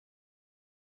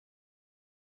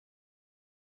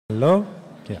Hello?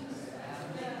 Yeah.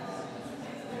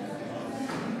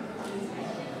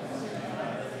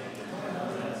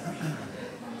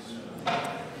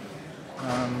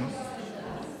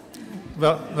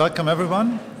 Well, welcome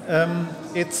everyone.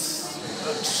 It's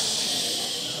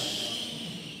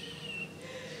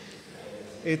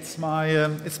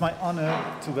my honor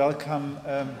to welcome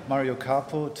Mario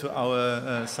CARPO to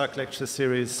our SAC Lecture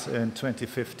Series in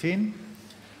 2015.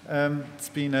 It's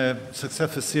been a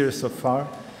successful series so far.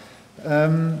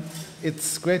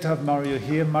 It's great to have Mario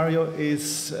here. Mario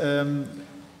is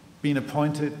been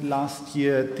appointed last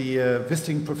year the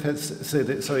visiting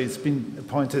professor. He's been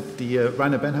appointed the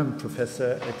Rainer Benham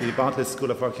Professor at the Bartlett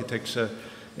School of Architecture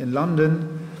in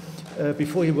London.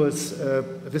 Before he was a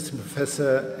visiting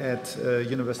professor at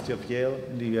University of Yale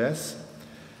in the US.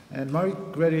 And Mario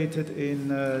graduated in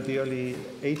the early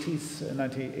 80s,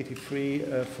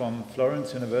 1983, from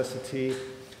Florence University,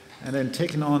 and then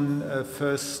taken on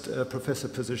first professor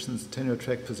positions, tenure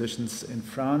track positions in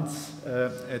France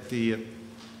at the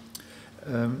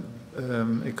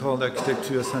École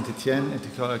d'Architecture Saint-Étienne and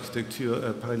École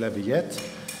d'Architecture Paris-La Villette.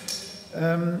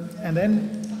 And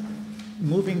then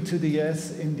moving to the US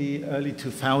in the early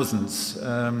 2000s,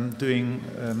 doing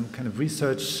kind of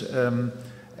research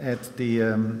at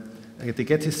the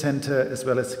Getty Center as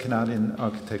well as the Canadian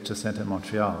Architecture Center in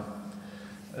Montreal.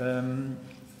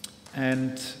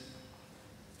 And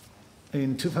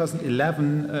in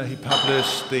 2011, he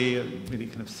published the really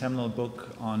kind of seminal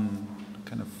book on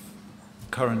kind of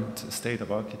current state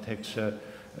of architecture,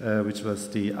 which was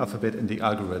The Alphabet and the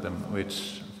Algorithm,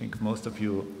 which I think most of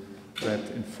you read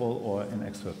in full or in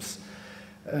excerpts.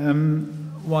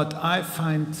 What I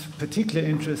find particularly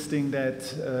interesting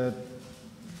that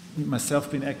myself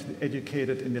being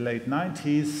educated in the late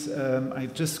 90s, I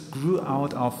just grew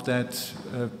out of that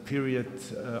period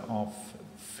of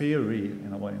theory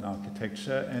in a way in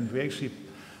architecture, and we actually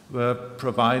were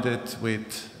provided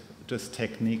with just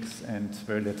techniques and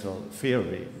very little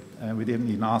theory. We didn't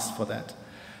even ask for that.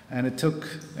 And it took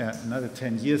another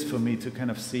 10 years for me to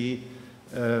kind of see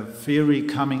theory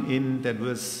coming in that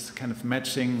was kind of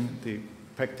matching the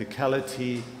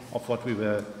practicality of what we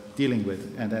were dealing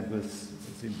with, and that was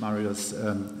Mario's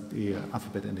The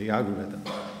Alphabet and the Algorithm.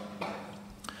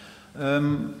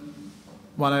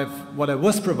 What I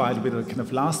was provided with, a kind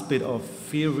of last bit of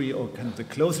theory, or kind of the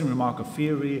closing remark of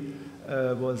theory,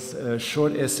 was a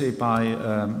short essay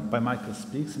by Michael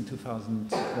Speaks in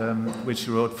 2000, which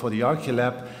he wrote for the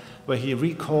Archilab, where he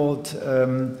recalled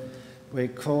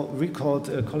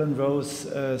Colin Rowe's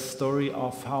story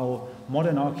of how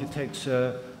modern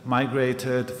architecture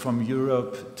migrated from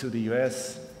Europe to the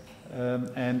US,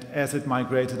 and as it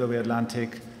migrated over the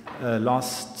Atlantic,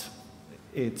 lost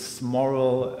its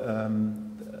moral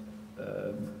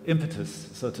impetus,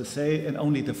 so to say, and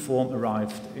only the form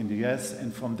arrived in the US,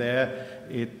 and from there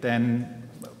it then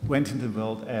went into the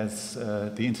world as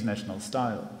the international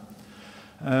style.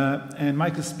 And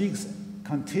Michael Speaks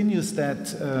continues that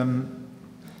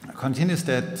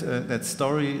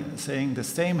story, saying the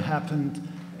same happened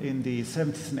in the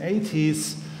 70s and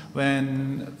 80s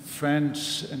when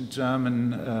French and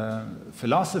German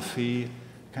philosophy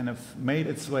kind of made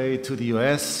its way to the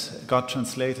US, got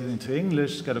translated into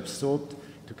English, got absorbed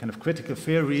to kind of critical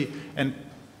theory, and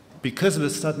because it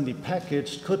was suddenly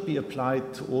packaged, could be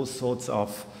applied to all sorts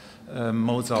of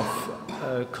modes of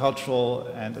cultural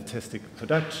and artistic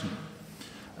production.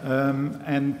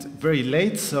 And very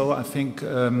late, so I think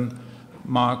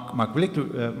Mark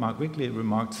Wickley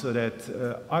remarked so that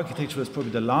architecture was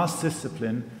probably the last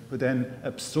discipline who then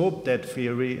absorbed that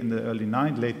theory in the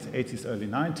late 80s, early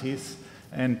 90s,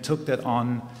 and took that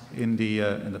on in the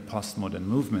postmodern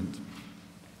movement.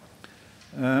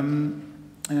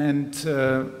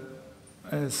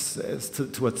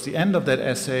 Towards the end of that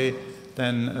essay,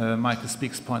 then Michael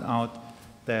Speaks point out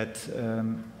that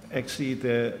actually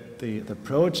the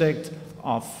project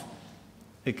of,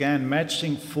 again,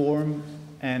 matching form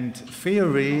and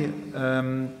theory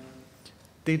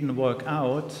didn't work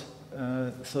out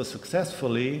so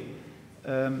successfully.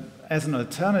 As an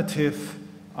alternative,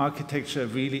 architecture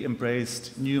really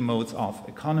embraced new modes of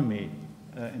economy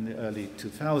in the early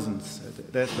 2000s.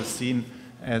 That was seen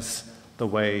as the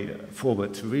way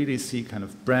forward, to really see kind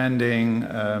of branding,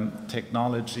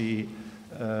 technology,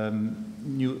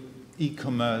 new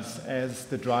e-commerce as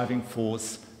the driving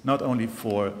force, not only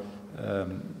for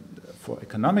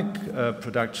economic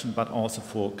production, but also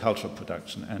for cultural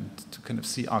production, and to kind of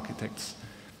see architects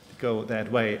go that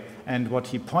way. And what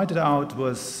he pointed out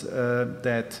was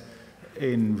that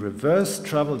in reverse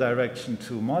travel direction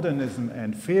to modernism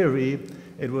and theory,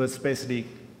 it was basically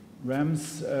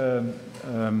Ram's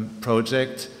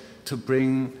project to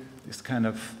bring this kind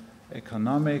of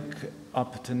economic,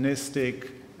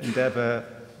 opportunistic endeavor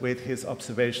with his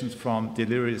observations from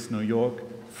delirious New York,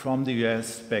 from the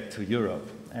US back to Europe,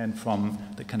 and from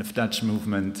the kind of Dutch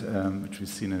movement, which we've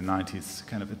seen in the 90s,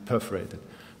 kind of it perforated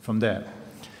from there.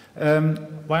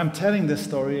 Why I'm telling this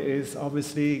story is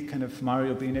obviously kind of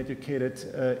Mario being educated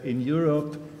in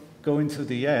Europe, going to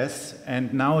the US,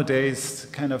 and nowadays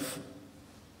kind of,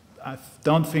 I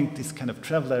don't think this kind of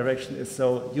travel direction is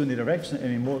so unidirectional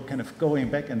anymore, kind of going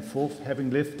back and forth,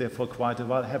 having lived there for quite a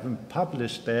while, having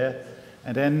published there,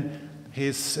 and then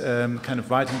his kind of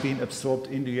writing being absorbed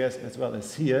in the US as well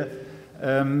as here.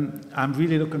 I'm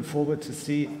really looking forward to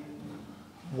see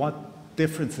what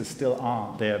differences still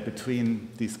are there between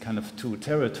these kind of two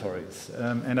territories.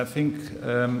 And I think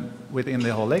within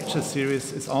the whole lecture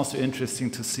series, it's also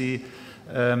interesting to see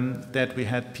that we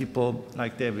had people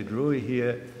like David Rui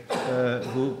here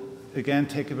who, again,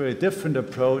 take a very different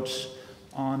approach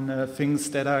on things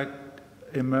that are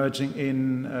emerging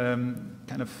in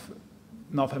kind of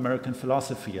North American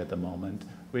philosophy at the moment,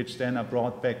 which then are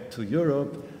brought back to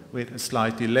Europe with a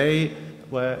slight delay,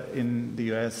 where in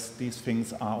the US these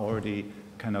things are already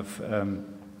kind of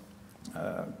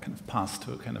passed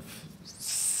to a kind of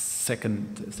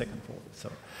second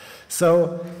forward.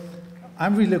 So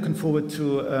I'm really looking forward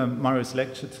to Mario's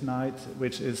lecture tonight,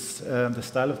 which is the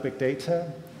style of big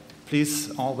data. Please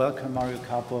all welcome Mario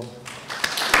CARPO.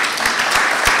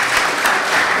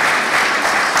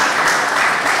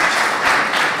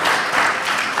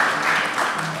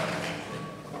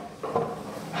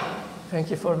 Thank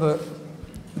you for the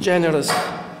generous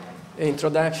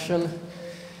introduction.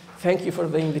 Thank you for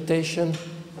the invitation.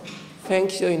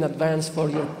 Thank you in advance for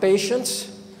your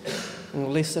patience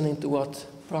in listening to what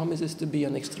promises to be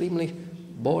an extremely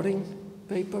boring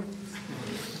paper.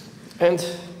 And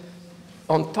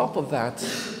on top of that,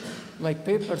 my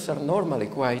papers are normally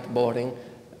quite boring,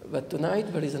 but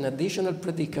tonight there is an additional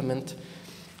predicament.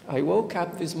 I woke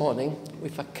up this morning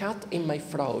with a cut in my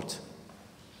throat.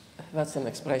 That's an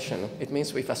expression. It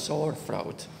means with a sore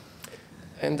throat.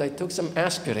 And I took some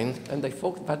aspirin, and I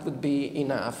thought that would be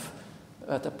enough,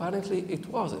 but apparently it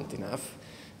wasn't enough.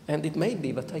 And it may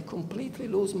be that I completely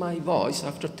lose my voice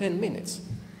after 10 minutes.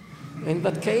 In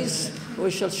that case, we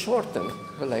shall shorten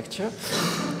the lecture,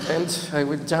 and I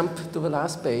will jump to the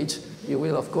last page. You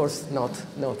will, of course, not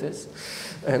notice.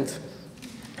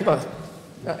 But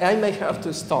I may have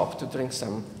to stop to drink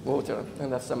some water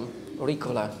and have some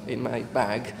Ricola in my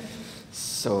bag.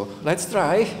 So let's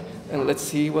try, and let's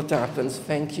see what happens.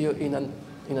 Thank you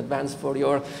in advance for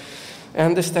your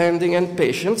understanding and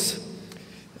patience.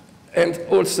 And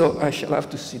also, I shall have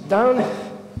to sit down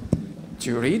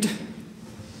to read.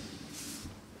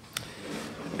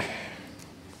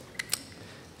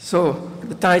 So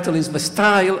the title is The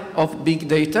Style of Big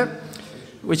Data,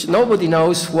 which nobody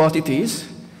knows what it is,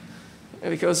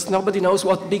 because nobody knows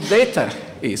what big data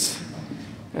is.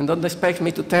 And don't expect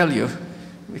me to tell you,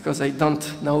 because I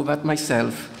don't know that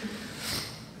myself.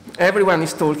 Everyone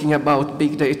is talking about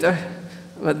big data,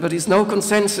 but there is no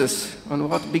consensus on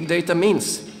what big data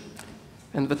means.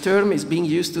 And the term is being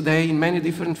used today in many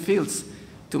different fields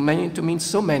to mean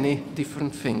so many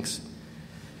different things.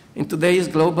 In today's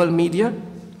global media,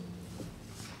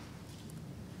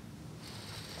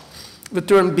 the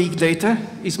term big data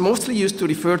is mostly used to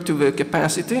refer to the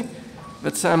capacity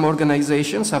that some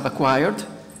organizations have acquired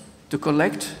to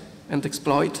collect and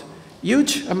exploit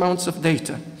huge amounts of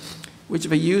data, which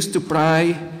they use to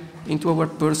pry into our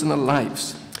personal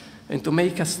lives and to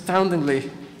make astoundingly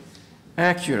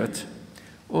accurate,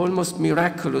 almost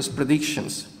miraculous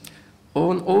predictions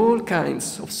on all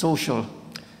kinds of social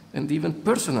and even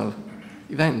personal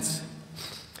events.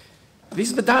 This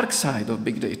is the dark side of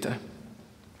big data.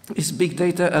 It's big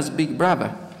data as big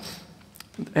brother.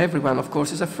 And everyone, of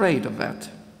course, is afraid of that.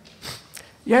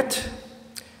 Yet,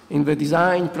 in the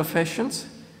design professions,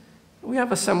 we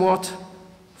have a somewhat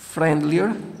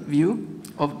friendlier view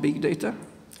of big data.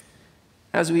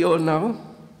 As we all know,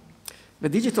 the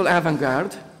digital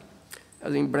avant-garde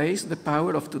has embraced the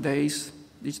power of today's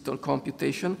digital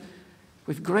computation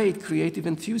with great creative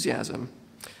enthusiasm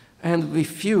and with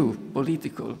few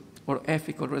political or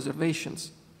ethical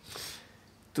reservations.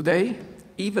 Today,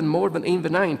 even more than in the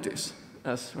 90s,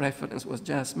 as reference was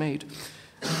just made,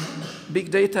 big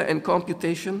data and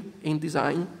computation in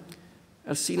design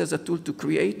are seen as a tool to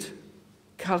create,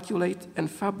 calculate, and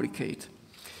fabricate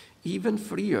even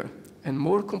freer and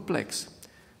more complex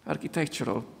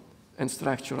architectural and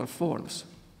structural forms.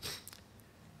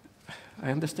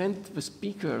 I understand the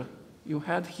speaker you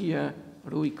had here,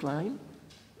 Rui Klein,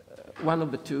 one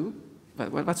of the two.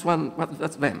 Well,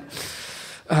 that's them.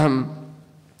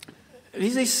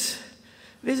 This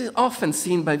is often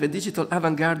seen by the digital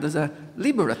avant-garde as a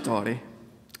liberatory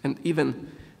and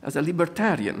even as a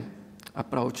libertarian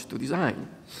approach to design,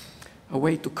 a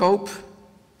way to cope,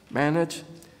 manage,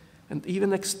 and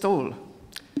even extol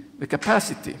the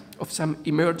capacity of some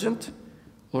emergent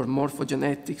or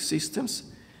morphogenetic systems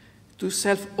to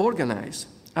self-organize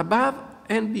above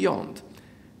and beyond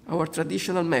our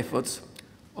traditional methods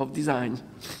of design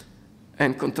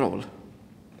and control.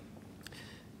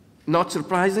 Not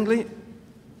surprisingly,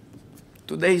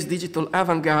 today's digital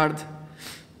avant-garde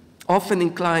often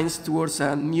inclines towards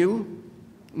a new,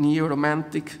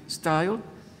 neo-romantic style,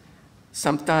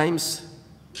 sometimes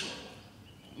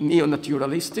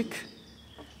neo-naturalistic,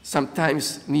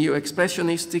 sometimes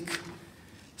neo-expressionistic,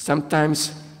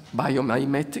 sometimes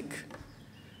biomimetic,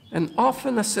 and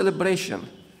often a celebration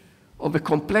of the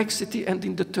complexity and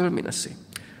indeterminacy,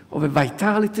 of the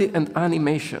vitality and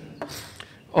animation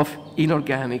of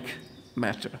inorganic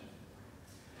matter.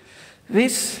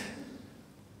 This,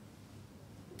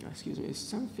 excuse me, is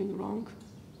something wrong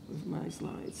with my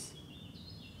slides?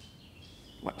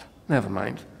 Well, never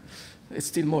mind. It's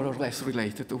still more or less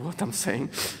related to what I'm saying.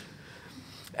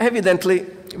 Evidently,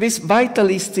 this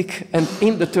vitalistic and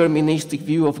indeterministic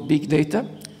view of big data,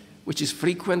 which is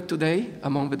frequent today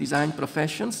among the design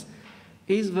professions,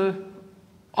 is the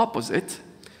opposite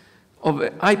of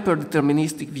a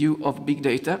hyperdeterministic view of big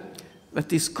data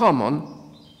that is common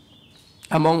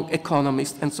among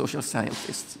economists and social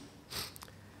scientists.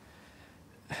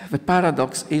 The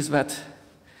paradox is that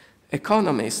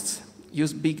economists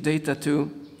use big data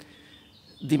to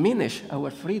diminish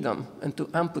our freedom and to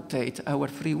amputate our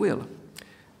free will.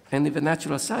 And in the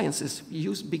natural sciences, we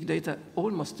use big data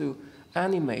almost to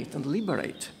animate and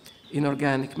liberate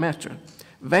inorganic matter.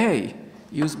 They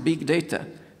use big data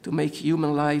to make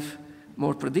human life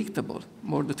more predictable,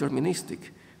 more deterministic.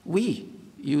 We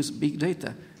use big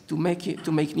data to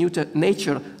make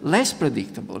nature less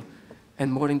predictable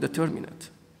and more indeterminate.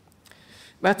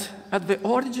 But at the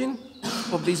origin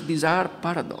of this bizarre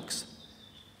paradox,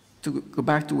 to go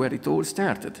back to where it all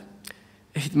started,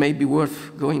 it may be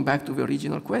worth going back to the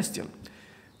original question.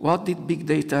 What did big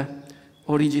data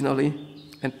originally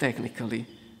and technically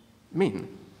mean?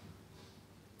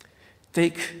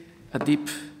 Take a deep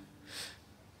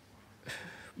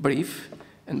breath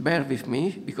and bear with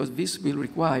me, because this will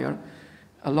require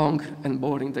a long and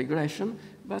boring digression,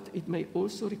 but it may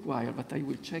also require that I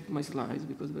will check my slides,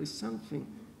 because there is something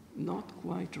not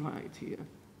quite right here.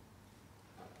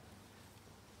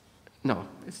 No,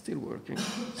 it's still working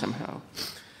somehow.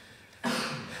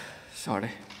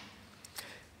 Sorry.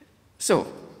 So,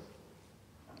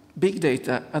 big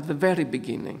data at the very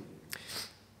beginning.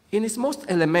 In its most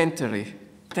elementary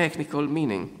technical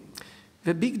meaning,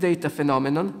 the big data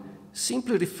phenomenon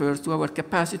simply refers to our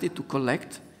capacity to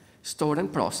collect, store,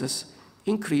 and process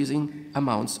increasing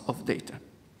amounts of data.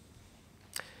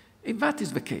 If that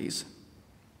is the case,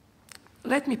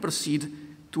 let me proceed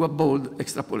to a bold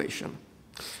extrapolation.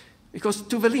 Because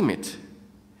to the limit,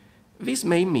 this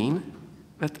may mean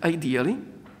that ideally,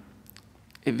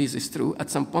 if this is true, at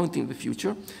some point in the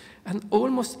future, an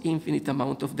almost infinite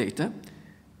amount of data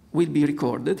will be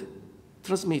recorded,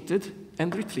 transmitted,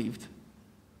 and retrieved,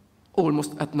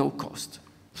 almost at no cost.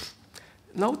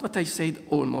 Note that I said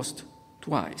almost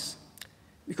twice,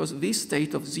 because this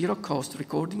state of zero-cost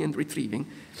recording and retrieving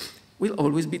will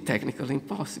always be technically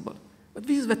impossible. But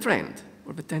this is the trend,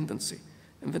 or the tendency.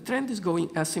 And the trend is going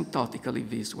asymptotically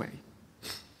this way.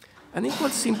 An equal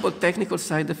simple technical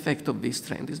side effect of this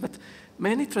trend is that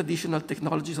many traditional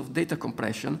technologies of data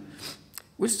compression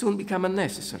will soon become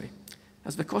unnecessary,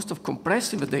 as the cost of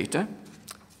compressing the data,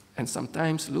 and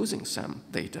sometimes losing some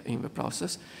data in the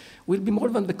process, will be more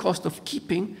than the cost of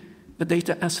keeping the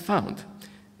data as found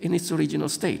in its original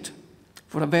state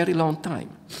for a very long time,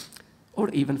 or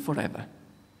even forever.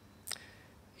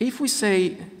 If we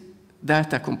say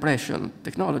data compression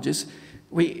technologies,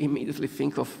 we immediately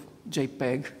think of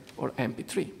JPEG or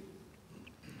MP3.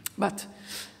 But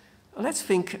let's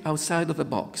think outside of the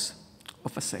box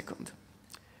of a second.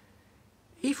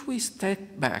 If we step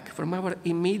back from our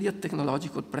immediate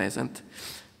technological present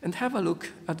and have a look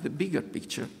at the bigger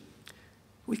picture,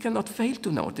 we cannot fail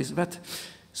to notice that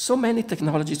so many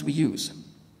technologies we use,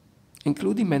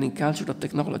 including many cultural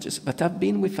technologies that have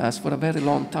been with us for a very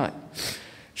long time,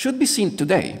 should be seen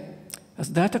today as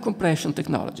data compression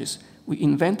technologies we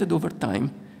invented over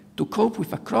time to cope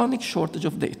with a chronic shortage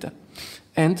of data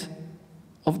and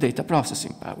of data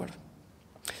processing power.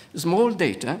 Small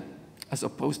data, as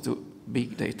opposed to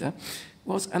big data,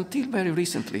 was until very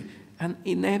recently an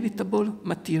inevitable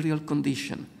material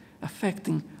condition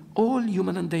affecting all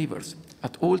human endeavors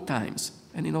at all times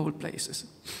and in all places.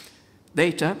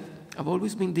 Data have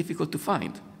always been difficult to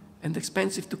find and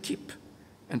expensive to keep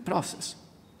and process.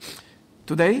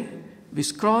 Today,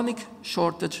 this chronic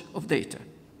shortage of data,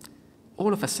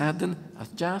 all of a sudden, has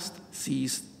just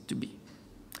ceased to be.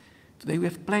 Today we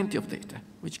have plenty of data,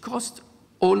 which cost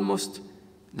almost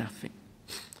nothing.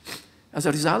 As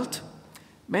a result,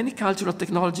 many cultural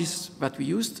technologies that we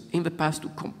used in the past to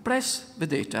compress the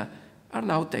data are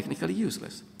now technically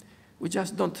useless. We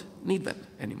just don't need them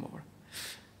anymore.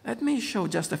 Let me show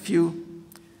just a few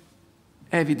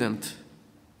evident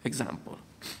examples.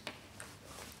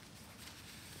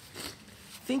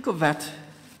 Think of that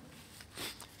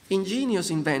ingenious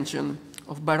invention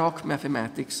of Baroque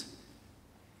mathematics,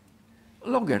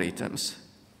 logarithms.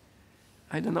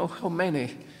 I don't know how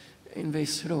many in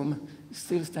this room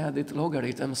still studied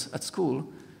logarithms at school,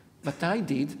 but I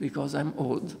did because I'm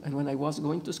old, and when I was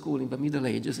going to school in the Middle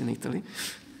Ages in Italy,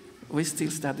 we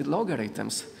still studied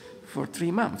logarithms for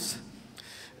 3 months.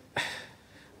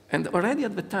 And already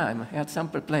at the time, I had some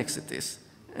perplexities,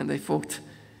 and I thought,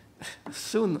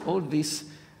 soon all this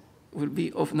will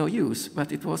be of no use,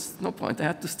 but it was no point. I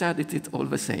had to study it all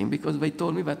the same, because they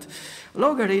told me that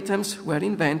logarithms were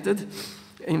invented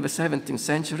in the 17th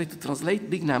century to translate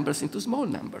big numbers into small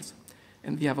numbers,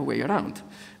 and the other way around.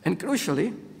 And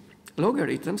crucially,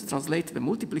 logarithms translate the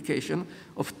multiplication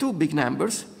of 2 big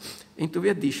numbers into the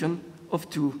addition of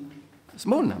 2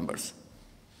 small numbers.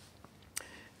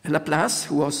 Laplace,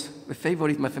 who was the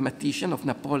favorite mathematician of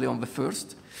Napoleon I,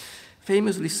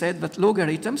 famously said that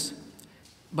logarithms,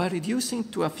 by reducing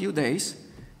to a few days,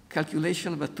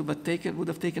 calculation that would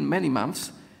have taken many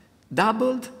months,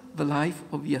 doubled the life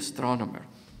of the astronomer.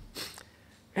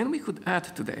 And we could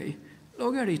add today,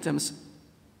 logarithms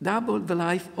doubled the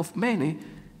life of many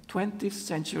 20th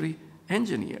century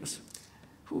engineers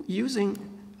who, using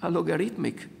a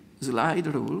logarithmic slide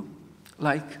rule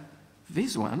like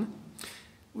this one,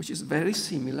 which is very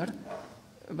similar,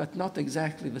 but not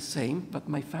exactly the same, but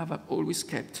my father always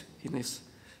kept in his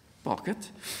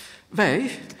pocket,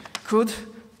 they could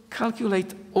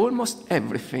calculate almost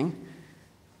everything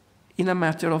in a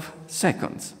matter of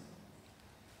seconds.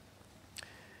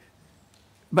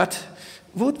 But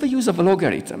would the use of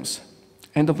logarithms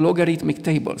and of logarithmic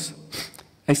tables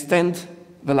extend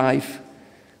the life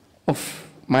of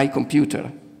my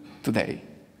computer today?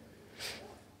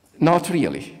 Not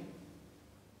really.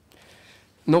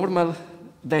 Normal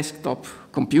desktop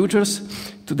computers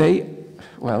today,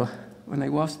 well, when I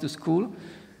was to school,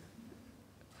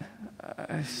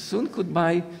 I soon could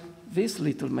buy this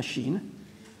little machine.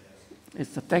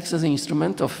 It's a Texas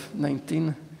Instrument of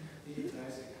 19...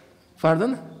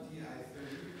 Pardon?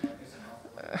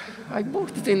 I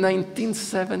bought it in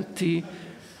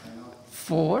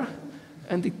 1974,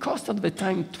 and it cost at the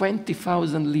time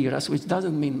 20,000 liras, which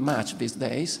doesn't mean much these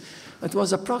days. It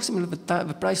was approximately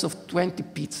the price of 20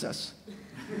 pizzas.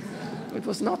 It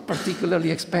was not particularly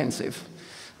expensive.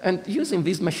 And using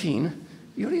this machine,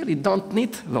 you really don't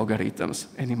need logarithms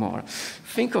anymore.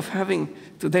 Think of having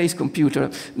today's computer.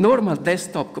 Normal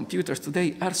desktop computers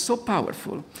today are so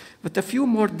powerful that a few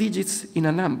more digits in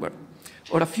a number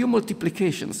or a few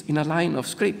multiplications in a line of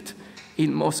script,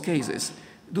 in most cases,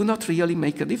 do not really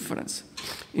make a difference,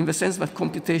 in the sense that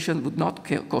computation would not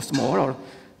cost more or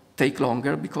take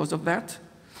longer because of that.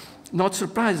 Not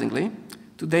surprisingly,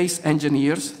 today's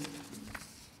engineers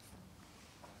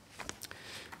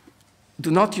do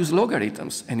not use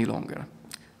logarithms any longer.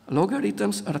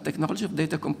 Logarithms are a technology of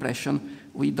data compression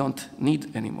we don't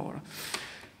need anymore.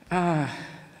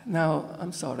 Now,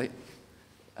 I'm sorry.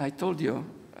 I told you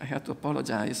I had to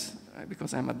apologize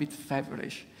because I'm a bit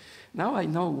feverish. Now I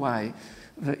know why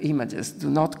the images do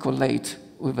not collate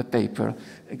with the paper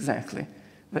exactly.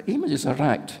 The images are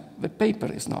right, the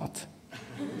paper is not.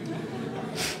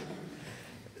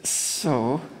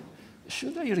 So,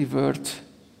 should I revert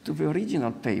to the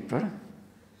original paper,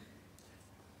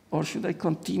 or should I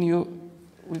continue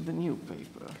with the new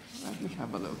paper? Let me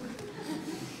have a look.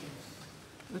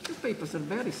 The two papers are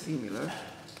very similar.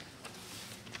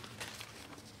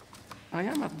 I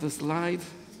am at the slide.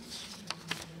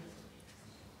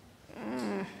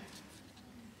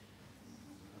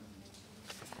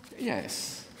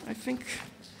 Yes, I think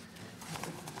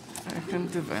I can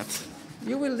do that.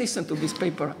 You will listen to this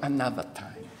paper another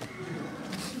time.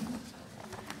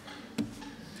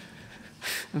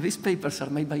 These papers are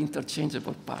made by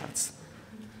interchangeable parts.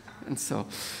 And so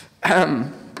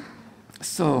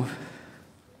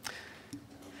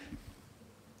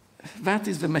that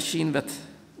is the machine that,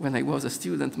 when I was a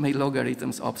student, made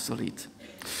logarithms obsolete.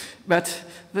 But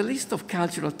the list of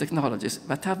cultural technologies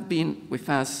that have been with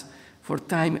us for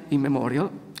time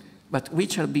immemorial but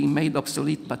which are being made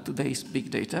obsolete by today's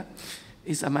big data,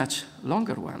 is a much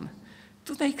longer one.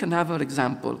 To take another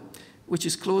example, which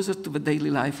is closer to the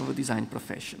daily life of the design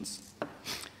professions.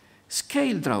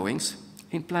 Scale drawings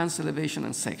in plans, elevation,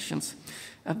 and sections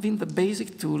have been the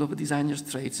basic tool of a designer's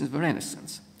trade since the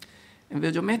Renaissance. And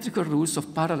the geometrical rules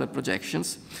of parallel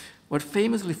projections were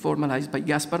famously formalized by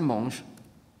Gaspard Monge,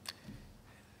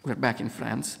 we're back in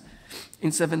France,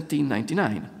 in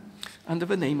 1799, under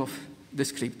the name of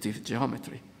descriptive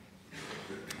geometry.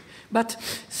 But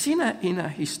seen in a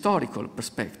historical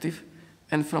perspective,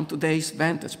 and from today's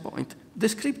vantage point,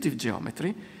 descriptive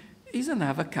geometry is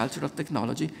another cultural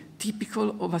technology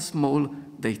typical of a small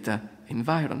data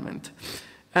environment,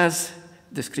 as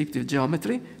descriptive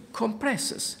geometry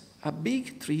compresses a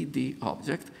big 3D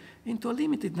object into a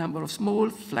limited number of small,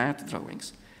 flat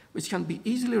drawings, which can be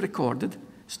easily recorded,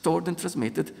 stored, and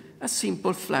transmitted as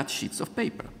simple flat sheets of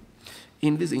paper.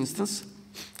 In this instance,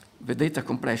 the data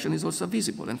compression is also a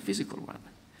visible and physical one.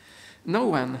 No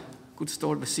one could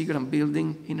store the Seagram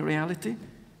building in reality.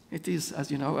 It is,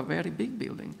 as you know, a very big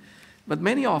building. But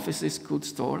many offices could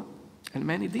store, and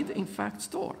many did in fact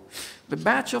store, the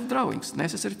batch of drawings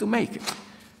necessary to make it,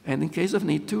 and in case of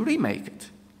need, to remake it.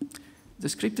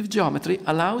 Descriptive geometry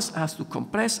allows us to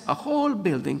compress a whole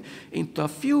building into a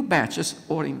few batches,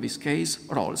 or in this case,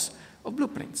 rolls of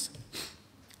blueprints.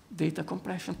 Data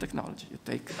compression technology. You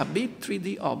take a big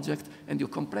 3D object and you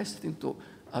compress it into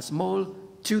a small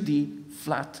 2D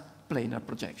flat planar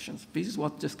projections. This is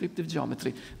what descriptive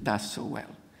geometry does so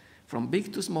well. From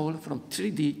big to small, from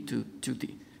 3D to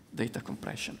 2D, data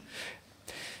compression.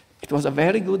 It was a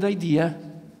very good idea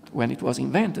when it was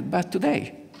invented, but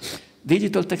today,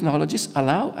 digital technologies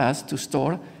allow us to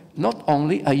store not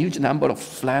only a huge number of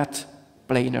flat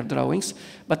planar drawings,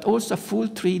 but also a full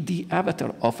 3D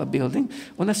avatar of a building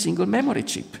on a single memory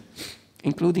chip,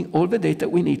 including all the data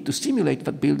we need to simulate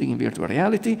that building in virtual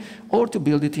reality or to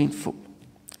build it in full.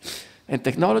 And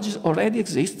technologies already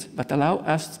exist that allow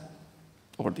us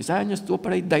or designers to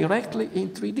operate directly in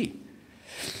 3D,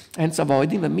 hence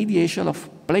avoiding the mediation of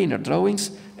planar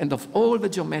drawings and of all the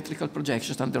geometrical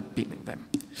projections underpinning them.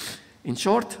 In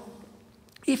short,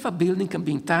 if a building can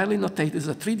be entirely notated as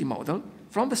a 3D model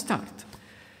from the start,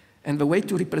 and the way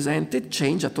to represent it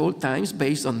change at all times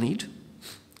based on need,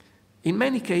 in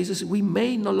many cases we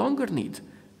may no longer need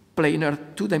planar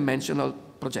two-dimensional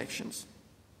projections,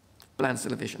 plans,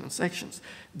 elevation, and sections.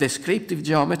 Descriptive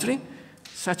geometry,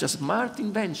 such a smart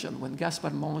invention when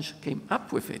Gaspard Monge came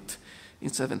up with it in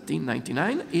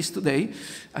 1799, is today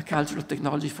a cultural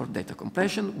technology for data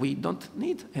compression we don't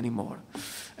need anymore.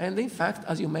 And in fact,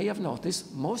 as you may have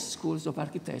noticed, most schools of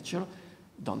architecture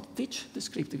don't teach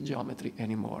descriptive geometry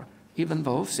anymore, even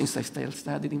though, since I still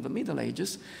studied in the Middle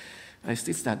Ages, I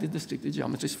still studied descriptive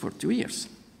geometries for 2 years.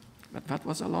 But that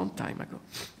was a long time ago.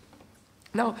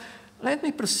 Now, let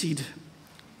me proceed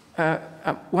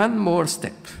one more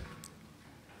step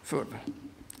further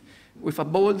with a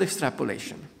bold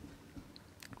extrapolation.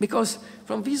 Because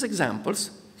from these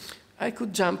examples, I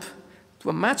could jump to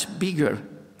a much bigger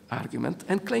argument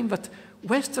and claim that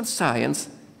Western science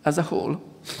as a whole,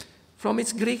 from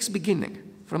its Greek's beginning,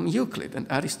 from Euclid and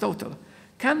Aristotle,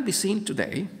 can be seen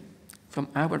today, from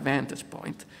our vantage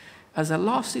point, as a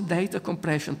lossy data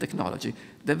compression technology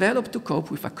developed to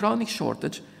cope with a chronic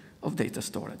shortage of data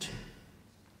storage.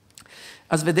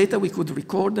 As the data we could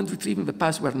record and retrieve in the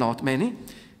past were not many,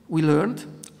 we learned,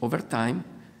 over time,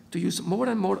 to use more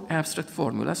and more abstract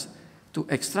formulas to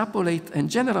extrapolate and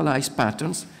generalize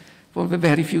patterns from the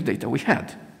very few data we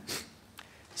had.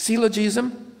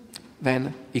 Syllogism,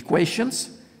 then equations,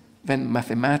 then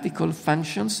mathematical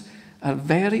functions are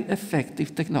very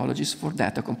effective technologies for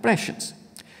data compressions,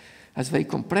 as they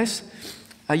compress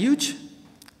a huge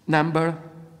number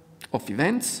of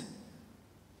events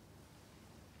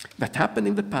that happened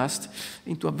in the past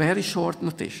into a very short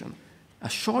notation,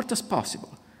 as short as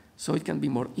possible, so it can be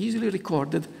more easily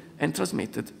recorded and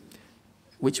transmitted,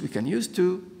 which we can use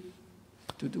to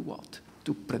do what?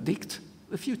 To predict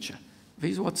the future.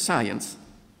 This is what science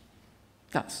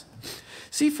does.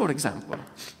 See, for example,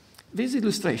 this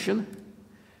illustration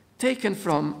taken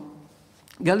from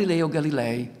Galileo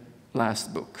Galilei's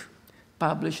last book,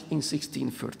 published in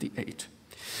 1638.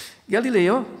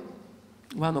 Galileo,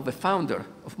 one of the founders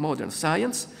of modern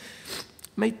science,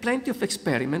 made plenty of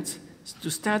experiments to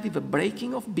study the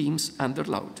breaking of beams under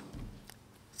load,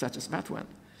 such as that one.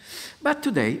 But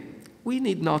today, we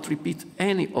need not repeat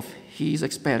any of his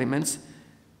experiments,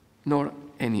 nor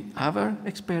any other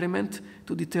experiment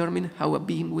to determine how a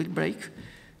beam will break,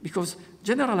 because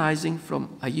generalizing from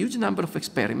a huge number of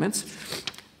experiments,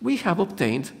 we have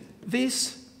obtained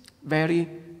this very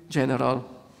general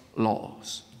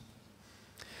laws.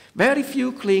 Very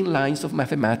few clean lines of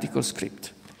mathematical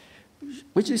script,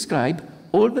 which describe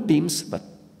all the beams that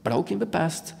broke in the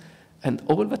past and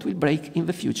all that will break in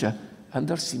the future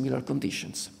under similar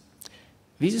conditions.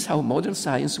 This is how modern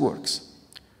science works,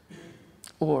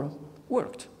 or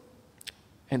worked.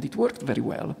 And it worked very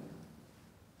well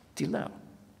till now.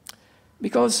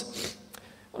 Because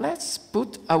let's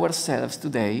put ourselves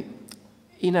today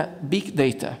in a big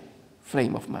data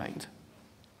frame of mind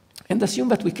and assume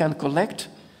that we can collect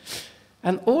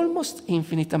an almost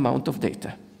infinite amount of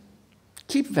data,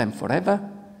 keep them forever,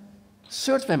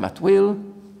 search them at will,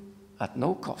 at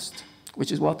no cost,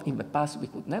 which is what in the past we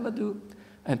could never do,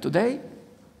 and today,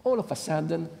 all of a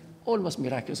sudden, almost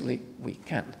miraculously, we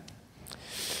can.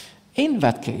 In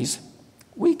that case,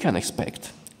 we can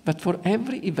expect that for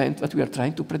every event that we are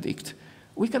trying to predict,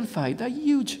 we can find a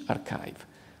huge archive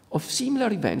of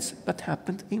similar events that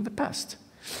happened in the past,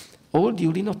 all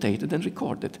duly notated and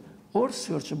recorded, or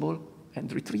searchable and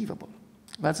retrievable.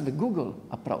 That's the Google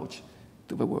approach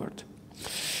to the world.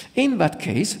 In that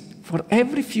case, for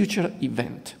every future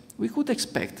event, we could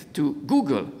expect to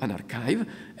Google an archive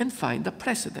and find a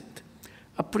precedent,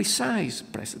 a precise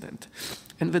precedent.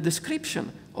 And the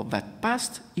description of that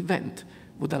past event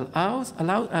would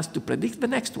allow us to predict the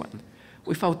next one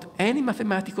without any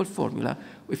mathematical formula,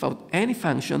 without any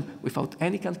function, without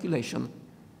any calculation,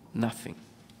 nothing.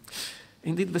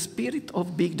 Indeed, the spirit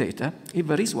of big data, if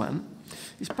there is one,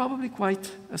 is probably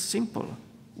quite a simple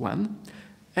one,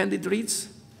 and it reads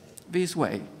this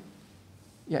way.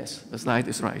 Yes, the slide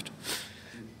is right.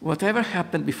 Whatever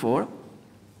happened before,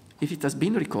 if it has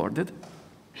been recorded,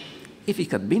 if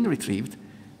it had been retrieved,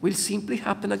 will simply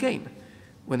happen again,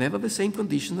 whenever the same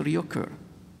condition reoccur.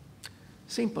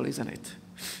 Simple, isn't it?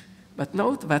 But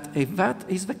note that if that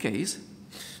is the case,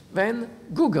 then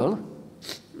Google,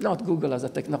 not Google as a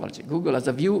technology, Google as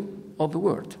a view of the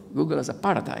world, Google as a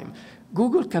paradigm,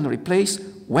 Google can replace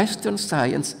Western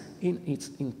science in its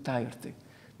entirety.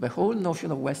 The whole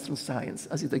notion of Western science,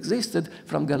 as it existed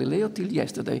from Galileo till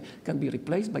yesterday, can be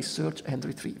replaced by search and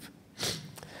retrieve.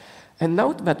 And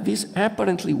note that this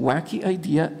apparently wacky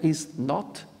idea is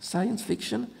not science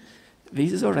fiction.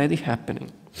 This is already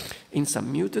happening in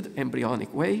some muted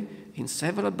embryonic way in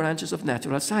several branches of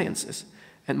natural sciences,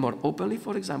 and more openly,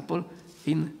 for example,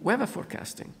 in weather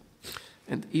forecasting.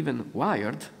 And even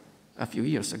Wired, a few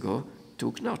years ago,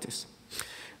 took notice.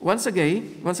 Once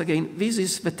again, this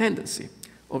is the tendency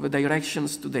of the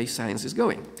directions today's science is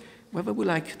going, whether we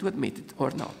like to admit it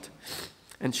or not.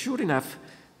 And sure enough,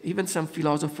 even some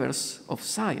philosophers of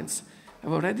science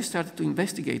have already started to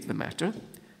investigate the matter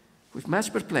with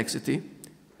much perplexity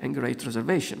and great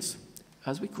reservations,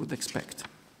 as we could expect.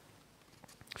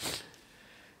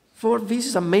 For this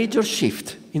is a major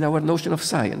shift in our notion of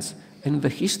science and the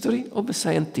history of the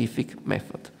scientific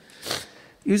method.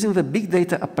 Using the big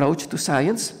data approach to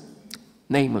science,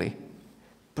 namely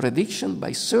prediction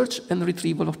by search and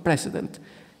retrieval of precedent,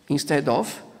 instead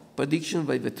of prediction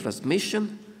by the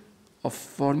transmission of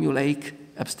formulaic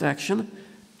abstraction,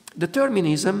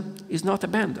 determinism is not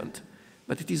abandoned,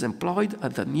 but it is employed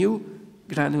at a new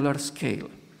granular scale.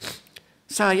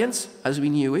 Science, as we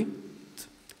knew it,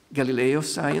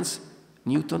 Galileo's science,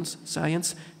 Newton's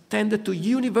science, tended to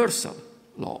universal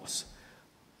laws,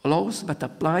 laws that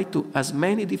apply to as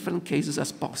many different cases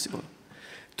as possible.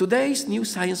 Today's new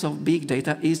science of big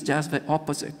data is just the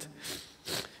opposite.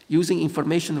 Using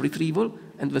information retrieval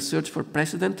and the search for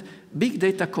precedent, big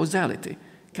data causality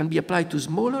can be applied to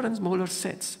smaller and smaller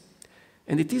sets.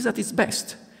 And it is at its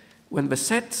best when the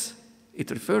sets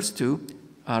it refers to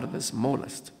are the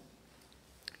smallest.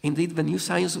 Indeed, the new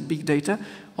science of big data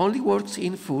only works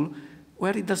in full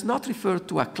where it does not refer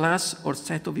to a class or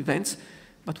set of events,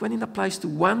 but when it applies to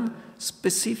one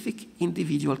specific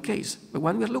individual case, the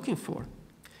one we are looking for.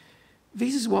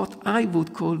 This is what I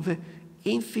would call the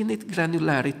infinite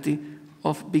granularity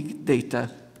of big data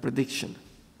prediction,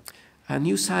 a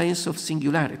new science of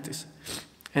singularities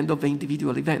and of the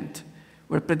individual event,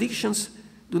 where predictions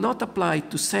do not apply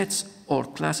to sets or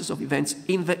classes of events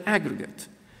in the aggregate,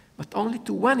 but only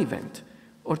to one event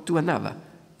or to another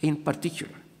in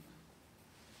particular.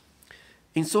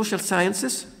 In social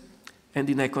sciences and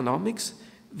in economics,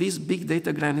 this big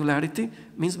data granularity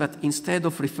means that instead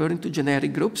of referring to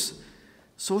generic groups,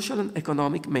 social and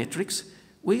economic metrics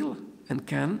will and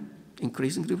can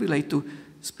increasingly relate to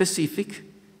specific,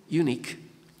 unique,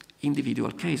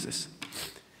 individual cases.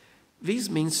 This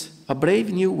means a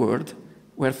brave new world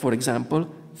where, for example,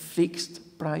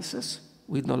 fixed prices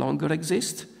will no longer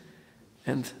exist,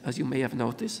 and as you may have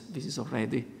noticed, this is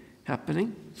already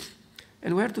happening.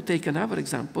 And where, to take another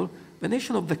example, the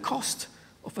notion of the cost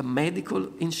of a medical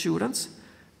insurance,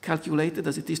 calculated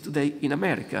as it is today in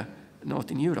America,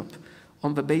 not in Europe,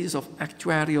 on the basis of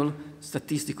actuarial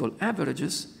statistical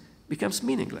averages, becomes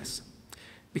meaningless,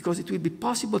 because it will be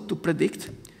possible to predict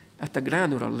at a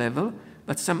granular level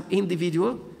that some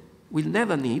individual will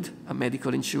never need a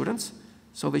medical insurance,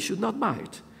 so they should not buy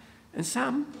it. And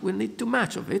some will need too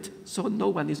much of it, so no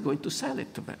one is going to sell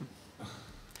it to them.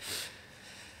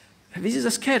 This is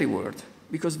a scary word,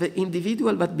 because the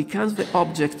individual that becomes the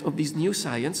object of this new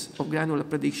science of granular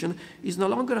prediction is no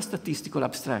longer a statistical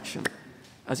abstraction,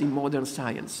 as in modern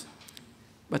science,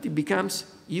 but it becomes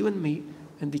you and me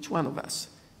and each one of us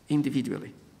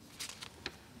individually.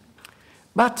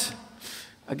 But,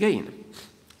 again,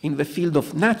 in the field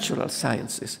of natural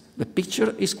sciences, the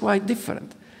picture is quite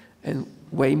different and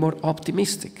way more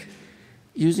optimistic.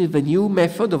 Using the new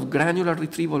method of granular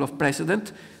retrieval of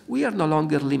precedent, we are no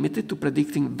longer limited to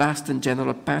predicting vast and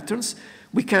general patterns.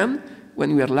 We can,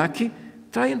 when we are lucky,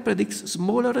 try and predict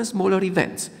smaller and smaller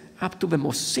events, up to the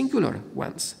most singular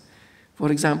ones.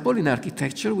 For example, in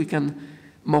architecture, we can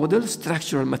model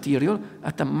structural material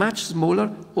at a much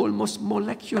smaller, almost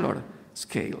molecular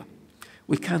scale.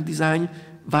 We can design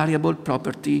variable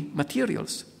property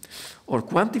materials, or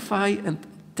quantify and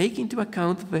take into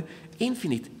account the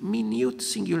infinite, minute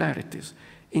singularities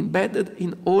embedded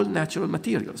in all natural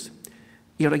materials,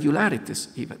 irregularities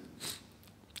even,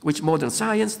 which modern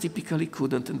science typically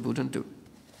couldn't and wouldn't do.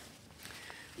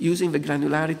 Using the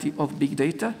granularity of big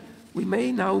data, we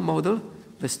may now model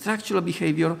the structural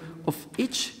behavior of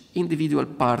each individual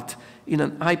part in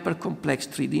an hyper-complex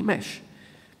 3D mesh,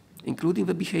 including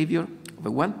the behavior of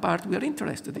the one part we are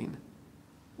interested in.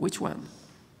 Which one?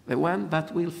 The one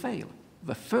that will fail,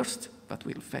 the first that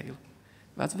will fail.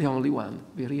 That's the only one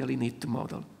we really need to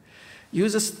model.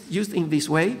 Used in this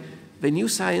way, the new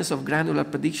science of granular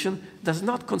prediction does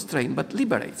not constrain but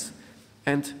liberates,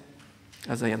 and,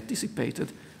 as I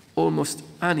anticipated, almost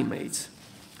animates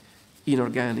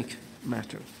inorganic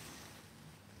matter.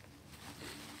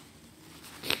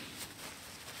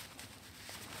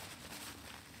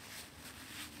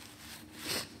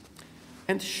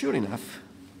 And sure enough,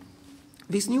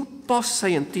 this new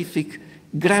post-scientific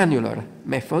granular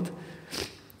method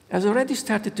has already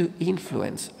started to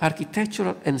influence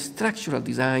architectural and structural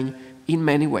design in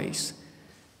many ways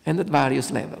and at various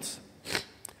levels.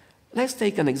 Let's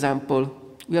take an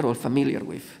example we are all familiar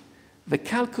with, the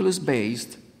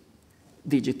calculus-based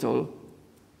digital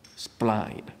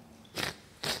spline.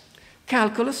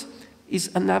 Calculus is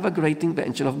another great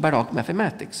invention of Baroque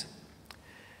mathematics.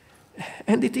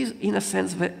 And it is, in a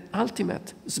sense, the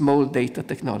ultimate small data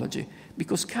technology,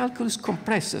 because calculus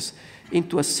compresses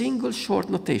into a single short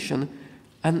notation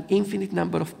an infinite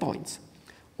number of points,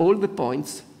 all the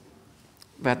points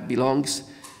that belongs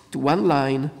to one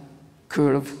line,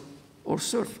 curve, or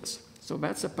surface. So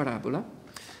that's a parabola.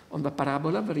 On the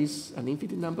parabola, there is an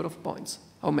infinite number of points.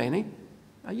 How many?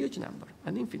 A huge number,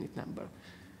 an infinite number.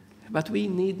 But we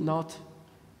need not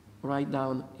write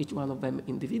down each one of them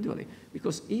individually,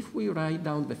 because if we write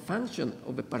down the function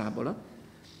of the parabola,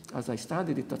 as I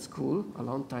studied it at school a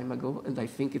long time ago, and I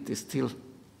think it is still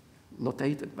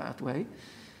notated that way,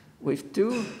 with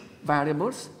two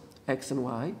variables, x and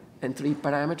y, and three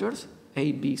parameters,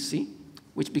 a, b, c,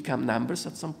 which become numbers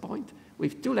at some point,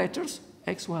 with two letters,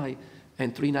 x, y,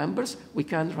 and three numbers, we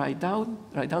can write down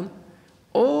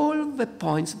all the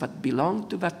points that belong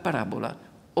to that parabola,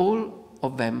 all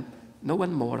of them, no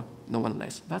one more, no one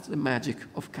less. That's the magic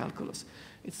of calculus.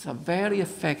 It's a very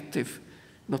effective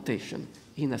notation.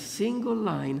 In a single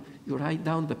line, you write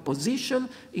down the position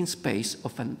in space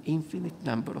of an infinite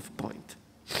number of points.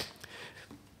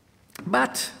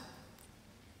 But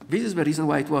this is the reason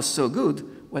why it was so good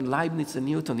when Leibniz and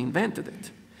Newton invented it.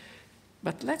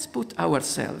 But let's put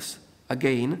ourselves,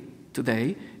 again,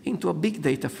 today, into a big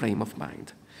data frame of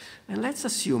mind. And let's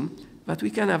assume that we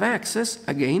can have access,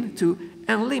 again, to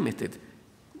unlimited,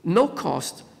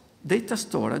 no-cost data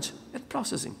storage and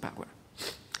processing power.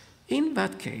 In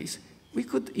that case, we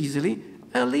could easily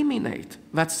eliminate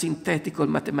that synthetical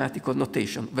mathematical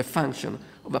notation, the function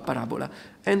of a parabola,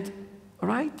 and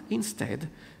write instead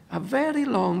a very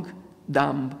long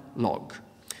dumb log,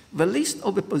 the list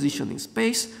of the position in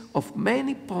space of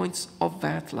many points of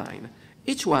that line,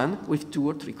 each one with 2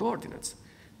 or 3 coordinates.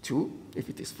 2 if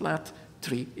it is flat,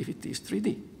 3 if it is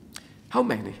 3D. How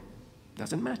many?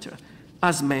 Doesn't matter.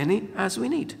 As many as we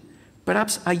need.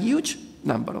 Perhaps a huge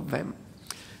number of them.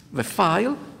 The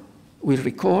file will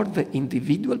record the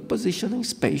individual position in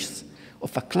space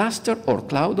of a cluster or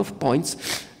cloud of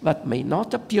points that may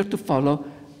not appear to follow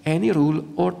any rule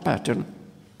or pattern,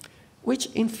 which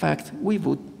in fact we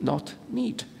would not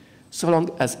need. so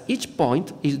long as each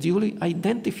point is duly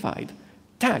identified,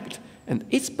 tagged, and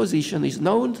its position is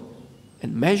known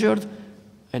and measured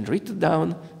and written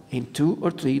down in 2 or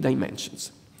 3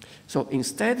 dimensions. So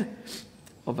instead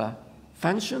of a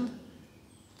function,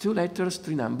 2 letters,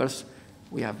 3 numbers,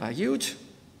 we have a huge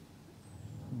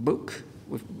book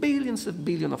with billions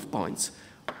of points,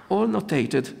 all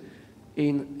notated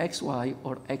in XY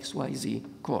or XYZ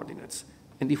coordinates.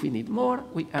 And if we need more,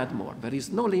 we add more. There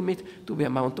is no limit to the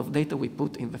amount of data we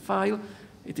put in the file.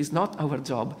 It is not our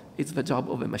job, it's the job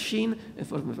of a machine, and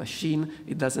for the machine,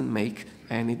 it doesn't make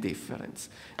any difference.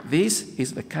 This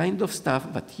is the kind of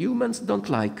stuff that humans don't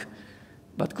like,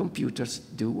 but computers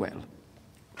do well.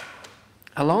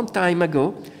 A long time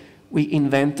ago, we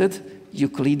invented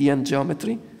Euclidean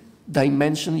geometry,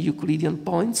 dimension Euclidean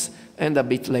points, and a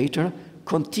bit later,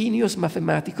 continuous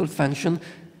mathematical function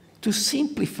to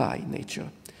simplify nature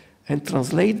and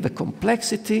translate the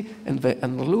complexity and the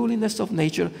unruliness of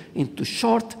nature into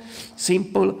short,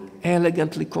 simple,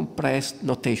 elegantly compressed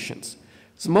notations.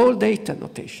 Small data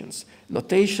notations,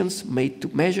 notations made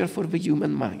to measure for the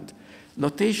human mind,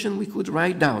 notation we could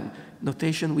write down,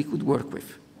 notation we could work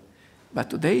with. But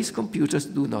today's computers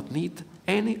do not need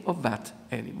any of that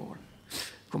anymore.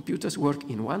 Computers work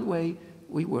in one way,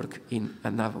 we work in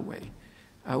another way.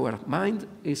 Our mind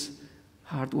is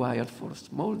hardwired for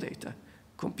small data.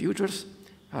 Computers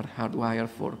are hardwired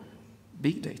for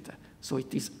big data. So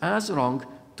it is as wrong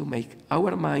to make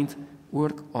our mind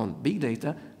work on big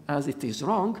data as it is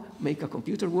wrong to make a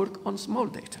computer work on small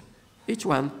data. Each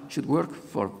one should work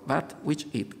for that which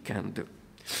it can do.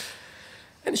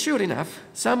 And sure enough,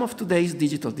 some of today's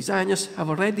digital designers have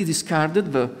already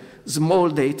discarded the small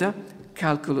data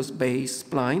calculus-based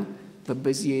spline, the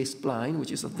Bézier spline,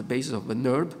 which is at the basis of the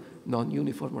NURB,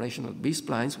 non-uniform rational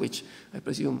B-splines, which I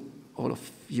presume all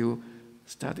of you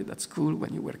studied at school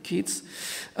when you were kids.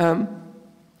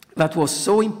 That was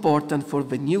so important for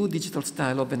the new digital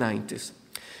style of the 90s.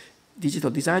 Digital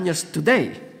designers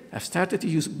today have started to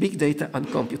use big data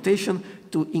and computation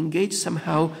to engage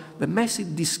somehow the messy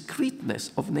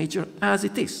discreteness of nature as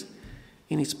it is,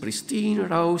 in its pristine,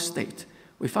 raw state,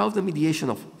 without the mediation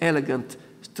of elegant,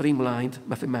 streamlined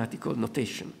mathematical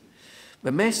notation.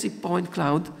 The messy point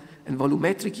cloud and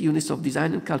volumetric units of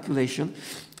design and calculation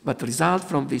that result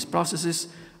from these processes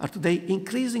are today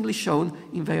increasingly shown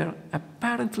in their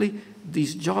apparently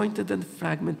disjointed and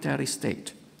fragmentary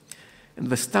state. And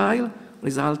the style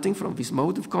resulting from this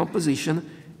mode of composition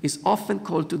is often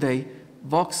called today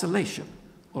voxelation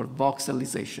or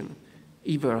voxelization.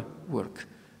 Either work.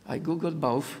 I googled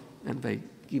both and they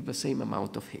give the same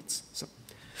amount of hits. So,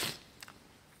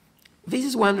 this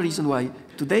is one reason why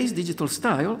today's digital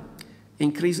style,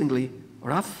 increasingly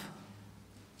rough,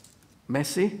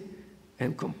 messy,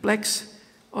 and complex,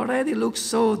 already looks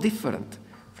so different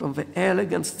from the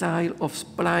elegant style of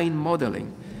spline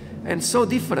modeling, and so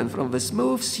different from the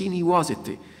smooth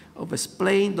sinuosity of a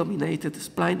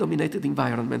spline-dominated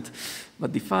environment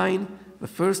that defined the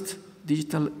first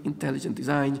digital intelligent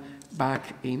design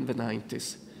back in the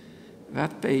 90s.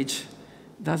 That page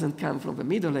doesn't come from the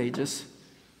Middle Ages.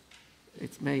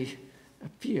 It may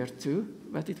appear to,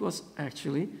 but it was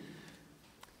actually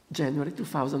January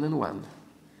 2001.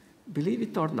 Believe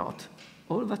it or not,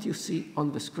 all that you see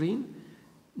on the screen,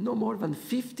 no more than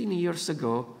 15 years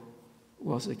ago,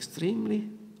 was extremely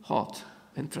hot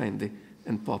and trendy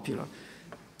and popular.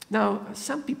 Now,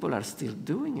 some people are still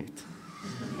doing it.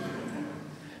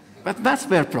 But that's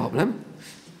their problem.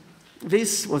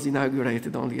 This was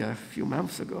inaugurated only a few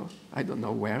months ago. I don't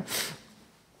know where.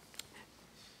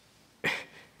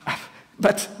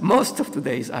 But most of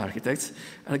today's architects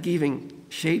are giving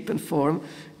shape and form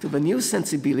to the new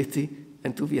sensibility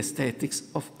and to the aesthetics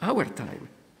of our time,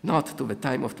 not to the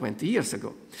time of 20 years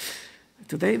ago.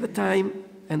 Today, the time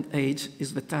and age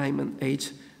is the time and age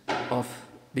of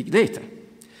big data.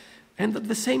 And at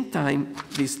the same time,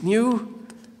 these new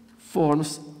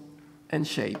forms and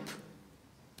shape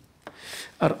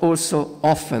are also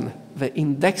often the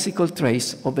indexical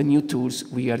trace of the new tools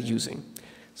we are using.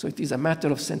 So it is a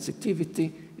matter of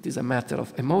sensitivity, it is a matter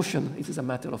of emotion, it is a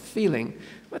matter of feeling,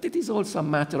 but it is also a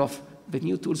matter of the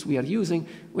new tools we are using,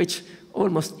 which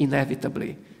almost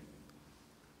inevitably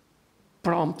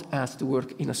prompt us to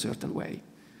work in a certain way,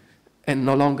 and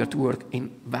no longer to work in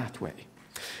that way.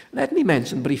 Let me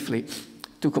mention briefly,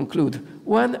 to conclude,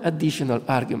 one additional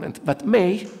argument that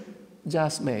may,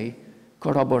 just may,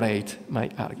 corroborate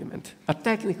my argument.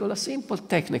 A simple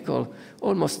technical,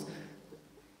 almost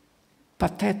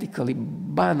pathetically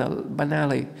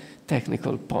banally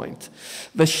technical point.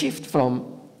 The shift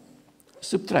from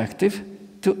subtractive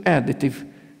to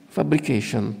additive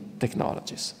fabrication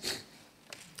technologies.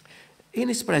 In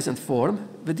its present form,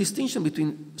 the distinction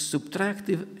between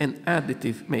subtractive and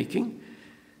additive making,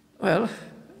 well,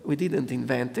 we didn't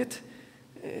invent it.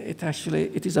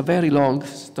 It is a very long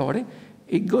story.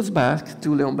 It goes back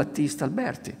to Leon Battista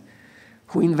Alberti,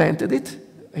 who invented it.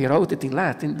 He wrote it in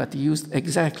Latin, but he used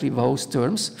exactly those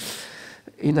terms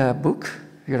in a book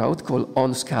he wrote called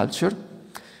On Sculpture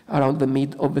around the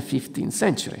mid of the 15th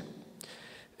century.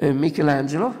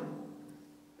 Michelangelo,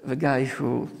 the guy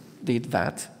who did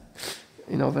that,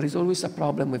 you know, there is always a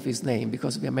problem with his name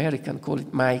because the American call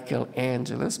it Michael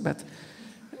Angelus, but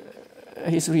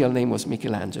his real name was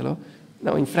Michelangelo.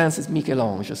 Now in France it's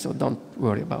Michel-Ange, so don't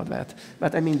worry about that.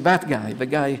 But I mean that guy, the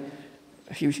guy,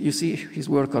 you see his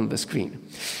work on the screen.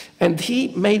 And he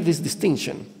made this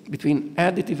distinction between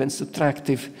additive and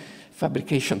subtractive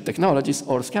fabrication technologies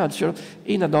or sculpture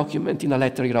in a document, in a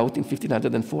letter he wrote in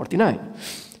 1549.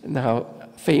 Now,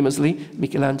 famously,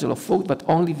 Michelangelo thought that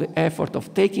only the effort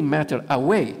of taking matter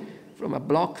away from a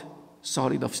block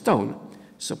solid of stone,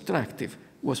 subtractive,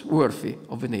 was worthy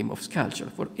of the name of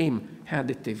sculpture. For him,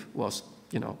 additive was,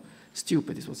 you know,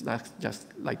 stupid. It was just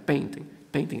like painting.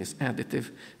 Painting is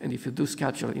additive, and if you do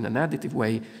sculpture in an additive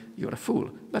way, you're a fool.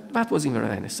 But that was in the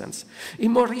Renaissance.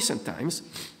 In more recent times,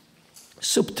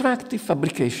 subtractive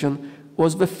fabrication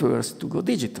was the first to go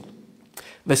digital.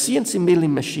 The CNC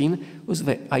milling machine was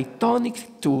the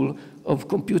iconic tool of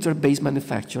computer-based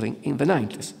manufacturing in the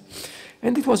 90s.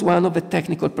 And it was one of the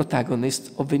technical protagonists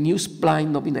of the new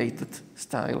spline-dominated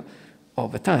style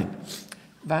of the time.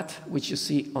 That which you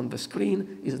see on the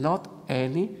screen is not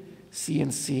any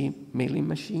CNC milling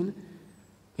machine.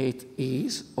 It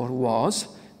is, or was,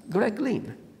 Greg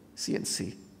Lynn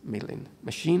CNC milling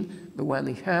machine, the one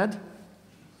he had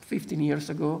 15 years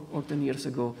ago or 10 years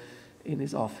ago in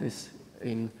his office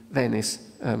in Venice,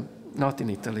 not in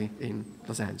Italy, in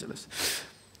Los Angeles.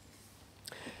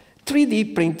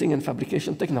 3D printing and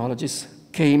fabrication technologies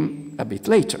came a bit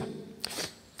later,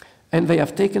 and they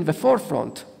have taken the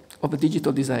forefront of the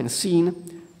digital design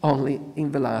scene only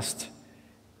in the last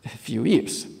few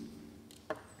years.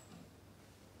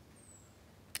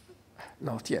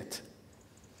 Not yet.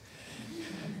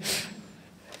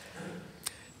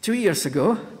 2 years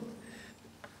ago,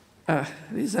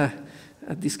 there's a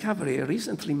discovery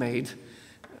recently made.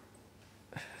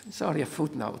 Sorry, a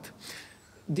footnote.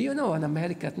 Do you know an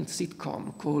American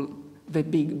sitcom called The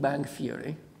Big Bang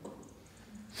Theory?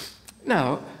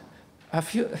 Now,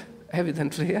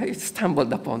 evidently, I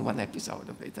stumbled upon one episode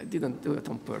of it. I didn't do it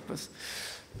on purpose.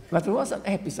 But there was an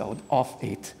episode of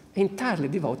it entirely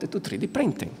devoted to 3D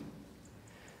printing.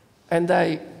 And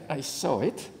I saw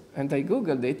it, and I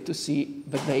Googled it to see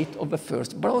the date of the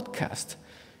first broadcast.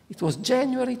 It was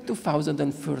January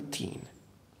 2013.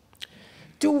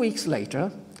 2 weeks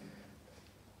later,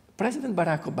 President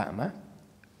Barack Obama,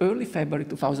 early February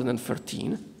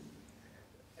 2013,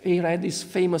 he read his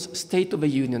famous State of the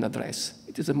Union address.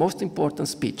 It is the most important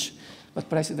speech that the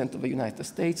President of the United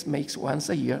States makes once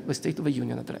a year, the State of the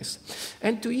Union address.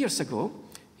 And 2 years ago,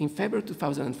 in February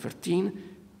 2013,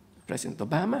 President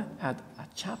Obama had a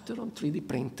chapter on 3D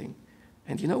printing.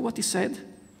 And you know what he said?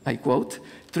 I quote,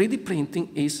 "3D printing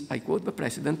is," I quote the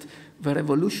President, "the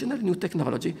revolutionary new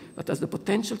technology that has the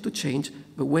potential to change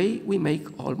the way we make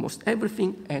almost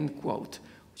everything," end quote,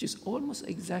 which is almost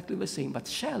exactly the same that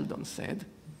Sheldon said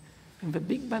in the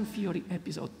Big Bang Theory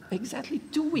episode exactly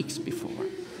 2 weeks before.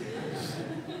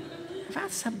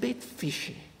 That's a bit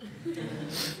fishy.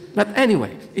 But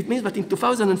anyway, it means that in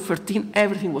 2013,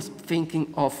 everything was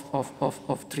thinking of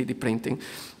 3D printing.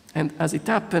 And as it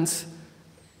happens,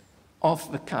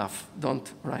 off the cuff,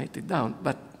 don't write it down,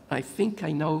 but I think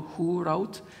I know who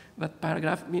wrote that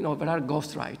paragraph. You know, there are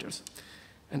ghostwriters.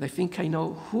 And I think I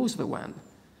know who's the one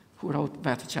who wrote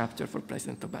that chapter for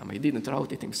President Obama. He didn't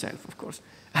write it himself, of course,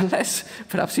 unless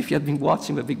perhaps if he had been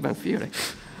watching the Big Bang Theory.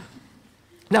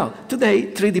 Now,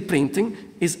 today, 3D printing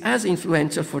is as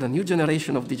influential for a new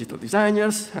generation of digital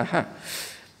designers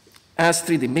as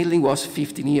 3D milling was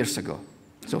 15 years ago.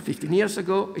 So 15 years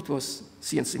ago, it was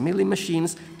CNC milling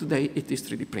machines. Today, it is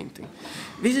 3D printing.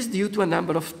 This is due to a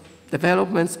number of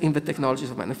developments in the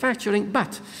technologies of manufacturing,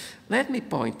 but let me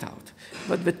point out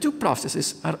that the two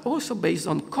processes are also based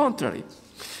on contrary,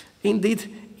 indeed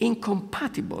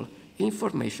incompatible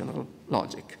informational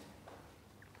logic.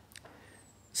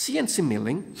 CNC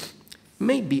milling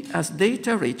may be as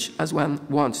data-rich as one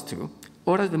wants to,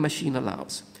 or as the machine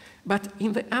allows. But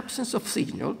in the absence of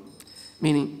signal,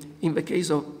 meaning in the case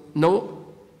of no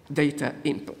data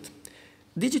input,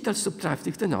 digital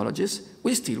subtractive technologies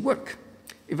will still work.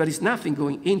 If there is nothing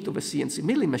going into the CNC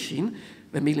milling machine,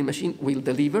 the milling machine will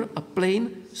deliver a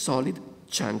plain, solid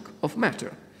chunk of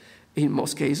matter, in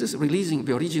most cases releasing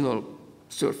the original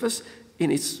surface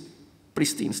in its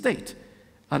pristine state,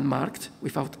 unmarked,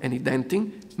 without any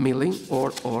denting, milling,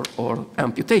 or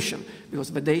amputation,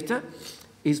 because the data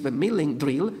is the milling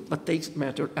drill but takes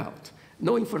matter out.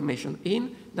 No information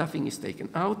in, nothing is taken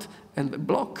out, and the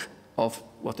block of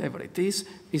whatever it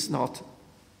is not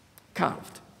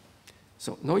carved.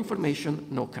 So no information,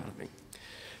 no carving.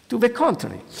 To the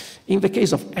contrary, in the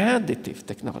case of additive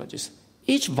technologies,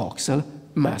 each voxel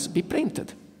must be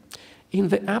printed. In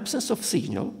the absence of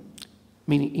signal,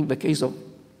 meaning in the case of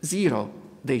zero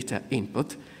data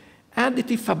input,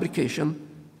 additive fabrication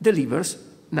delivers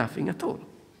nothing at all.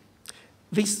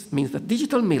 This means that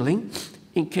digital milling,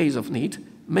 in case of need,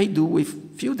 may do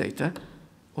with few data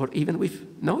or even with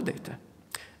no data.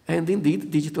 And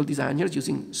indeed, digital designers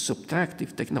using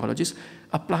subtractive technologies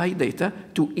apply data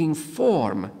to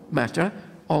inform matter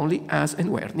only as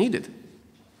and where needed.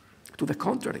 To the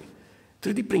contrary,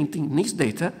 3D printing needs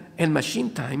data and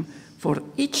machine time for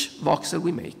each voxel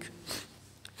we make.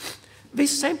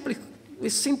 This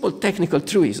simple technical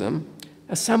truism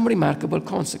has some remarkable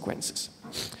consequences.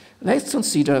 Let's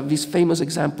consider this famous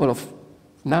example of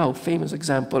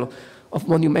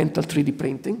monumental 3D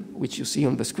printing, which you see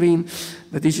on the screen,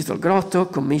 the digital grotto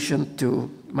commissioned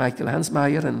to Michael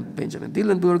Hansmeier and Benjamin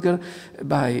Dillenburger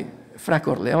by Frac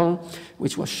Orléans,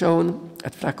 which was shown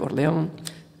at Frac Orléans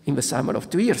in the summer of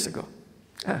 2 years ago.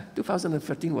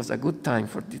 2013 was a good time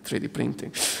for the 3D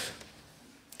printing.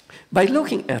 By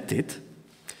looking at it,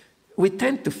 we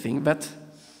tend to think that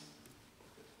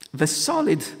the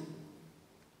solid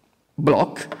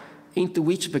block into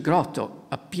which the grotto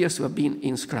appears to have been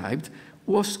inscribed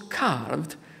was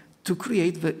carved to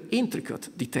create the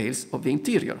intricate details of the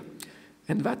interior,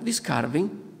 and that this carving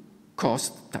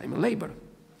cost time and labor.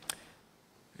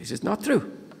 This is not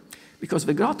true, because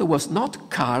the grotto was not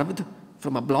carved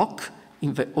from a block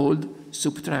in the old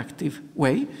subtractive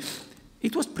way.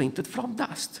 It was printed from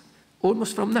dust,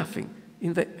 almost from nothing,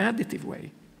 in the additive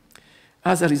way.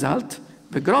 As a result,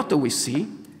 the grotto we see,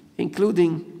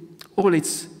 including all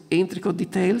its intricate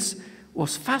details,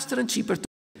 was faster and cheaper to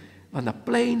make than a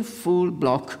plain full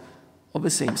block of the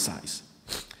same size.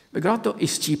 The grotto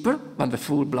is cheaper than the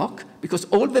full block because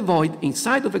all the void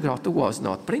inside of the grotto was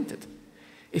not printed.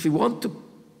 If we want to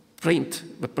print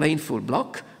the plain full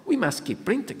block, we must keep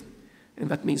printing. And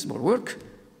that means more work,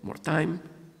 more time,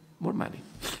 more money.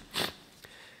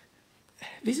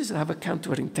 This is rather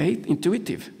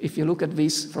counterintuitive if you look at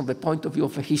this from the point of view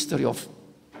of a history of,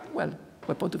 well, from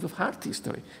the point of view of art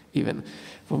history, even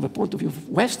from the point of view of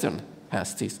Western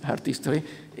art history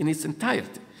in its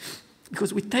entirety.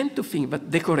 Because we tend to think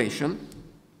that decoration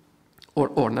or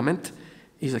ornament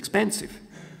is expensive.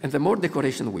 And the more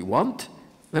decoration we want,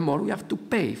 the more we have to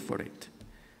pay for it.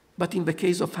 But in the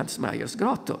case of Hansmeier's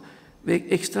grotto,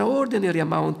 the extraordinary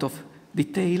amount of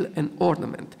detail and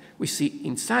ornament we see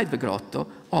inside the grotto,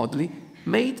 oddly,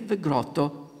 made the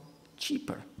grotto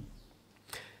cheaper.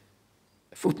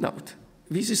 Footnote.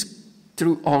 This is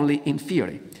true only in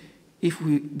theory, if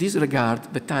we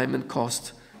disregard the time and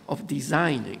cost of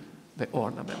designing the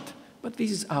ornament. But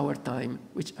this is our time,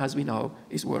 which, as we know,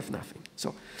 is worth nothing.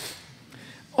 So,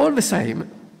 all the same,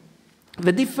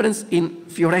 the difference in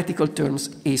theoretical terms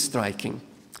is striking,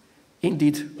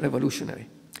 indeed revolutionary.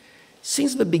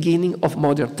 Since the beginning of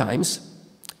modern times,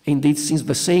 indeed since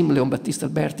the same Leon Battista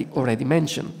Alberti already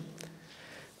mentioned,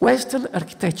 Western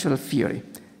architectural theory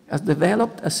has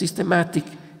developed a systematic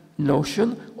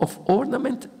notion of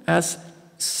ornament as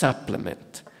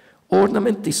supplement.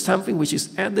 Ornament is something which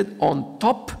is added on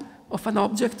top of an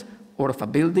object or of a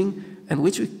building and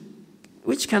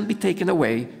which can be taken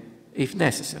away if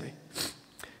necessary.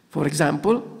 For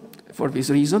example, for this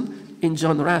reason, in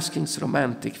John Ruskin's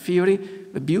romantic theory,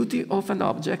 the beauty of an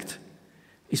object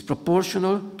is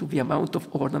proportional to the amount of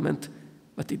ornament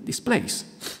that it displays.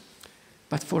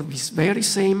 But for this very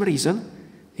same reason,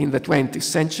 in the 20th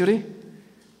century,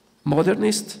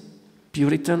 modernists,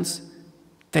 Puritans,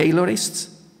 Taylorists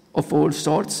of all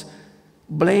sorts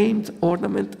blamed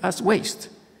ornament as waste,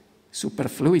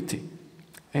 superfluity,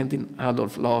 and in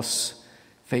Adolf Loos'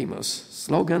 famous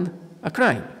slogan, a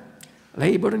crime.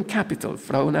 Labor and capital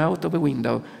thrown out of a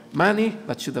window, money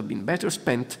that should have been better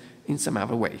spent in some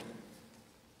other way.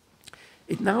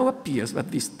 It now appears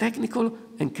that these technical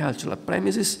and cultural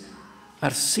premises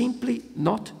are simply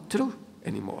not true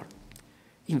anymore.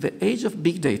 In the age of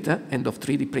big data and of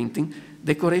 3D printing,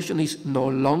 decoration is no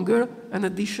longer an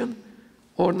addition,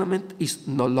 ornament is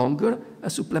no longer a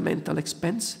supplemental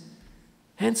expense.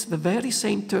 Hence, the very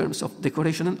same terms of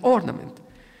decoration and ornament,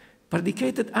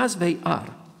 predicated as they are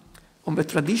on the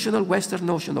traditional Western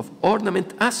notion of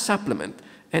ornament as supplement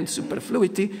and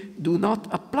superfluity, do not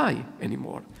apply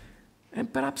anymore.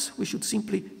 And perhaps we should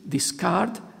simply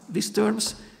discard these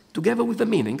terms together with the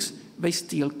meanings they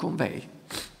still convey.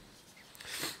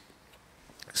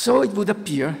 So it would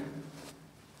appear,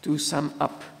 to sum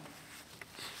up,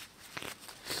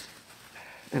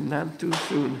 and none too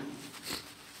soon,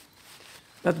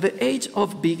 that the age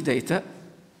of big data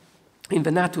in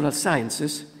the natural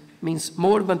sciences means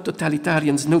more than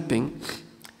totalitarian snooping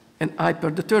and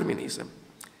hyperdeterminism.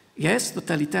 Yes,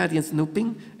 totalitarian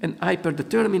snooping and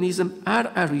hyperdeterminism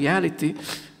are a reality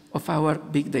of our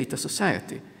big data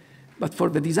society. But for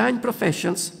the design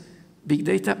professions, big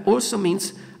data also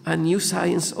means a new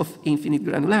science of infinite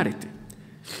granularity,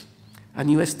 a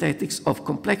new aesthetics of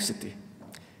complexity,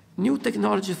 new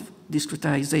technology of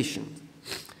discretization,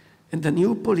 and a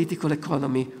new political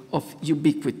economy of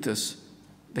ubiquitous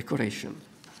decoration.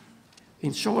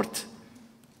 In short,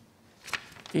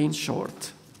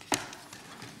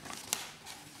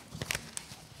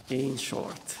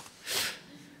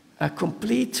 a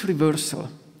complete reversal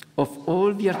of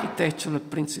all the architectural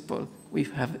principles we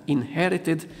have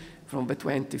inherited from the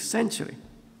 20th century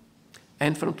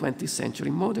and from 20th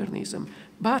century modernism,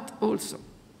 but also,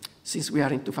 since we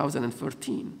are in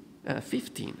 2015,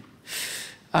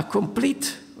 a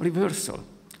complete reversal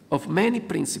of many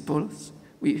principles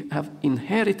we have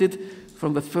inherited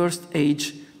from the first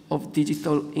age of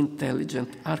digital intelligent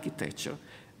architecture.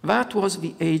 That was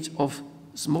the age of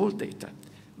small data,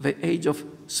 the age of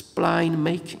spline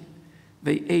making,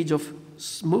 the age of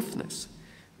smoothness,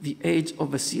 the age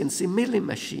of the CNC milling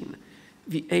machine,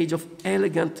 the age of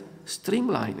elegant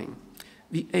streamlining,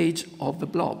 the age of the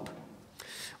blob.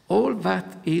 All that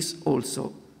is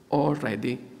also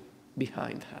already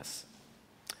behind us.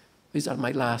 These are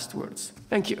my last words.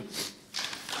 Thank you.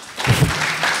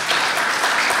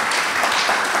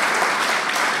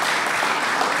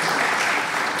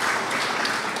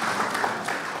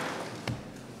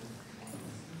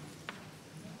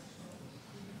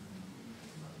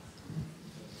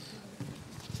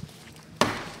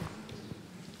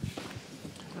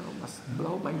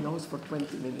 Blow my nose for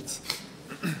 20 minutes.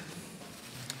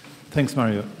 Thanks,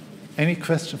 Mario. Any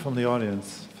question from the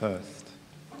audience first?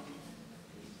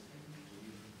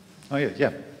 Oh,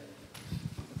 yeah.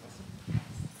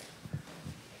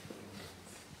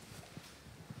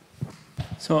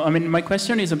 So, I mean, my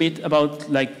question is a bit about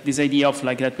like this idea of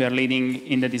like that we are leading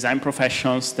in the design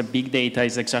professions. The big data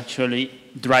is actually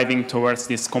driving towards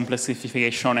this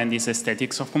complexification and this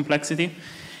aesthetics of complexity.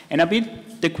 And a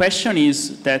bit the question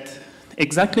is that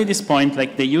exactly this point,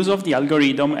 like the use of the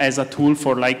algorithm as a tool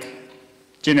for like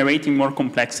generating more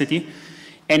complexity,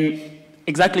 and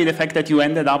exactly the fact that you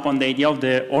ended up on the idea of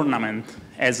the ornament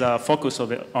as a focus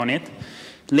on it,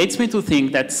 leads me to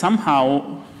think that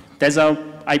somehow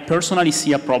I personally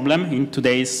see a problem in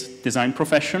today's design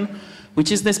profession,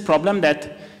 which is this problem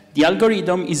that the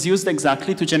algorithm is used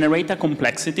exactly to generate a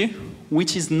complexity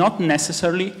which is not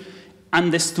necessarily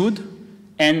understood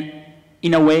and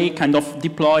in a way kind of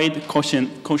deployed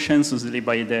conscientiously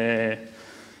by the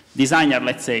designer,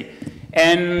 let's say.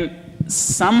 And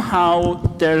somehow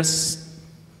there's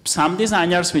some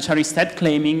designers which are instead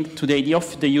claiming to the idea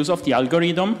of the use of the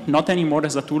algorithm, not anymore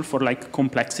as a tool for like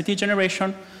complexity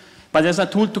generation, but as a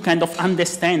tool to kind of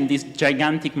understand this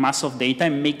gigantic mass of data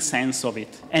and make sense of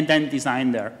it, and then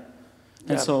design there.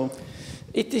 And so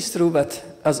it is true that,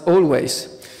 as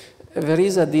always, there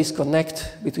is a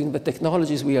disconnect between the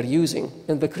technologies we are using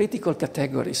and the critical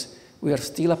categories we are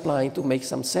still applying to make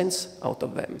some sense out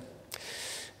of them.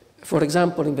 For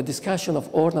example, in the discussion of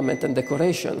ornament and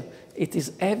decoration, it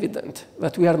is evident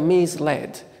that we are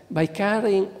misled by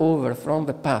carrying over from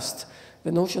the past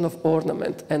the notion of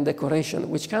ornament and decoration,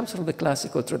 which comes from the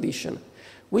classical tradition,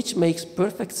 which makes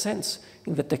perfect sense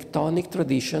in the tectonic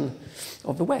tradition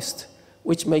of the West,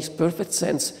 which makes perfect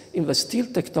sense in the still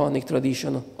tectonic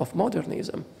tradition of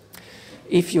modernism.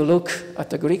 If you look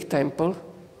at a Greek temple,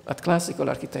 at classical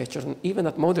architecture, and even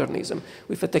at modernism,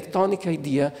 with a tectonic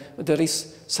idea that there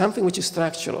is something which is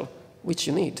structural, which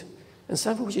you need, and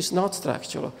something which is not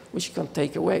structural, which you can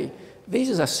take away. This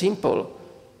is a simple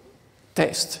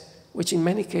test, which in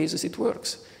many cases it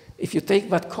works. If you take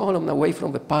that column away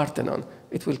from the Parthenon,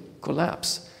 it will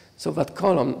collapse. So that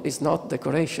column is not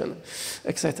decoration,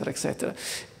 etc., etc.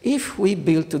 If we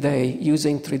build today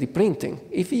using 3D printing,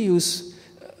 if we use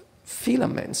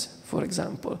filaments, for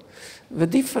example, the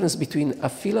difference between a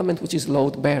filament which is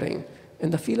load-bearing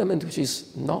and a filament which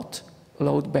is not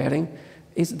load-bearing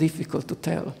is difficult to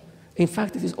tell. In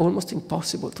fact, it is almost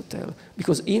impossible to tell,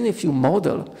 because even if you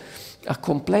model a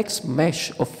complex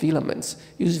mesh of filaments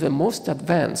using the most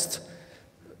advanced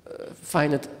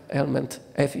finite element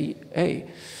FEA,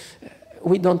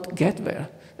 we don't get there.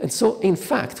 And so, in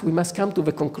fact, we must come to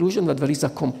the conclusion that there is a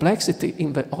complexity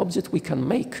in the object we can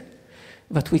make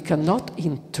that we cannot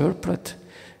interpret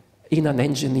in an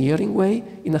engineering way,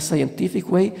 in a scientific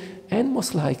way, and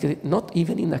most likely not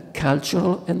even in a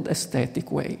cultural and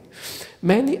aesthetic way.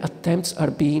 Many attempts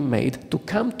are being made to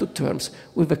come to terms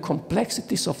with the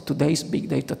complexities of today's big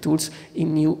data tools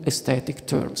in new aesthetic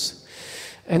terms.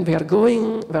 And they're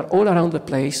all around the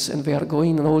place, and they are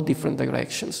going in all different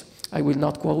directions. I will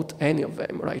not quote any of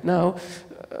them right now.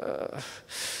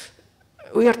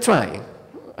 We are trying.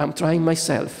 I'm trying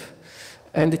myself.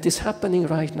 And it is happening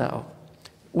right now.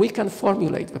 We can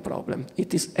formulate the problem.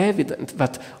 It is evident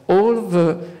that all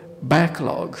the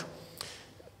backlog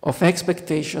of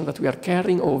expectation that we are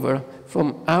carrying over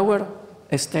from our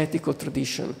aesthetical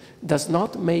tradition does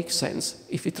not make sense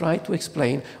if we try to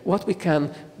explain what we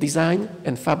can design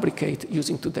and fabricate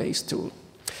using today's tool.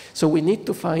 So we need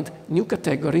to find new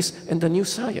categories and a new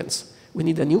science. We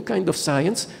need a new kind of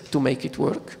science to make it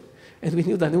work, and we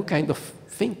need a new kind of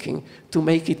thinking to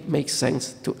make it make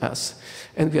sense to us.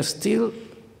 And we are still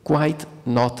quite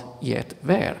not yet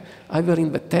there, either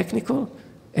in the technical,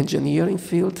 engineering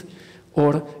field,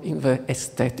 or in the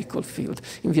aesthetical field.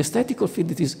 In the aesthetical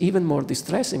field, it is even more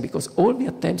distressing because all the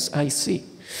attempts I see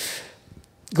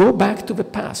go back to the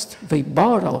past. They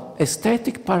borrow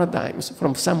aesthetic paradigms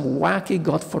from some wacky,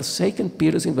 godforsaken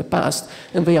periods in the past,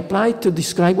 and they apply it to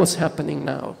describe what's happening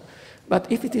now.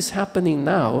 But if it is happening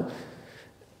now,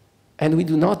 and we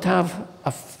do not have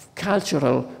a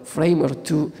cultural framework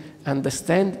to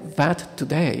understand that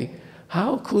today,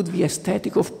 how could the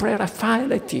aesthetic of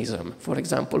pre-Raphaelitism, for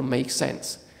example, make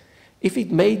sense? If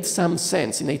it made some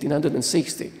sense in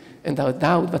 1860, and I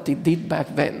doubt that it did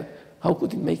back then, how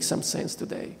could it make some sense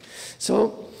today?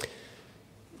 So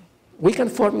we can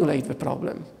formulate the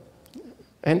problem.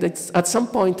 And it's, at some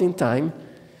point in time,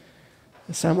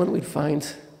 someone will find,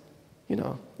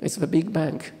 it's the Big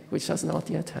Bang, which has not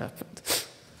yet happened.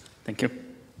 Thank you.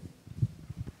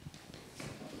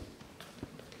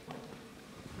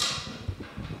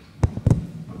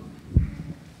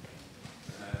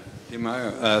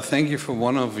 Thank you for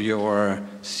one of your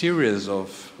series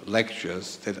of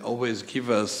lectures that always give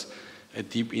us a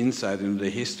deep insight into the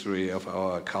history of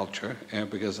our culture,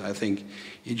 because I think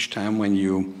each time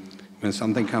when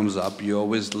something comes up, you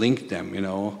always link them,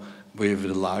 with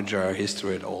the larger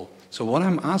history at all. So what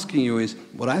I'm asking you is,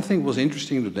 what I think was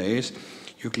interesting today is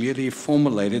you clearly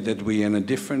formulated that we are in a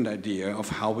different idea of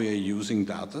how we are using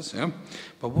data. Yeah?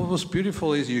 But what was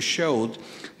beautiful is you showed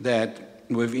that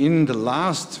within the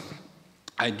last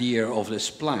idea of the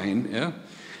spline, yeah,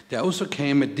 there also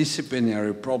came a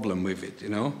disciplinary problem with it,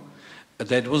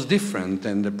 that was different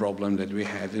than the problem that we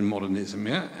had in modernism.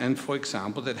 Yeah? And for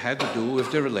example, that had to do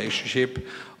with the relationship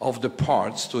of the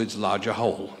parts to its larger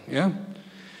whole. Yeah?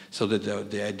 So that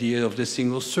the idea of the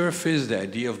single surface, the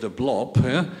idea of the blob,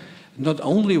 yeah, not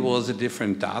only was a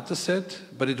different data set,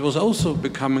 but it was also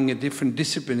becoming a different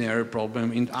disciplinary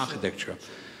problem in architecture.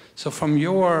 So from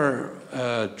your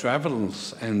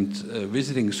travels and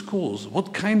visiting schools,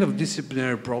 what kind of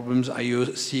disciplinary problems are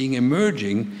you seeing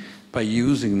emerging by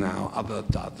using now other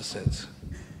data sets?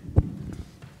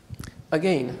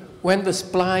 Again, when the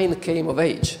spline came of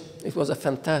age, it was a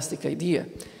fantastic idea.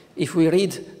 If we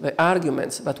read the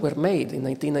arguments that were made in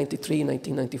 1993,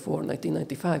 1994,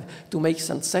 1995 to make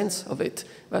some sense of it,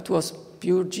 that was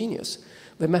pure genius.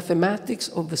 The mathematics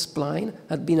of the spline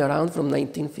had been around from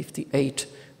 1958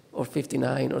 or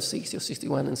 59 or 60 or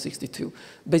 61 and 62.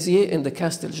 Bézier and de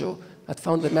Casteljau had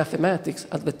found the mathematics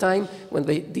at the time when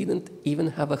they didn't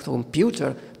even have a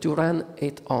computer to run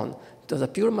it on. It was a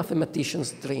pure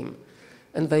mathematician's dream.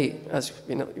 And they, as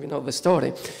you know the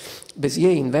story,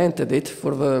 Bézier invented it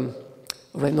for the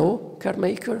Renault car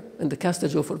maker and de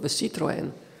Casteljau for the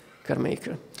Citroën car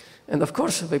maker. And of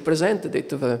course, they presented it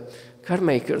to the car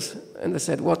makers, and they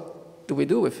said, what do we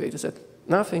do with it? They said,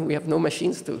 nothing, we have no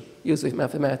machines to use with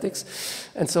mathematics.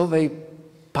 And so they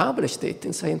published it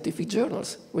in scientific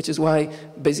journals, which is why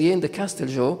Bézier and de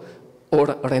Casteljau, or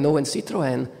Renault and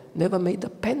Citroën, never made a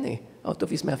penny out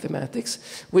of his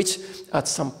mathematics, which at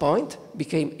some point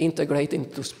became integrated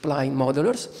into spline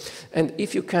modelers. And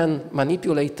if you can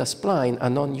manipulate a spline, a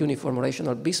non-uniform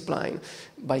rational B-spline,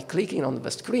 by clicking on the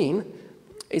screen,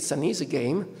 it's an easy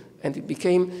game, and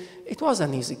it was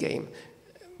an easy game.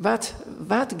 But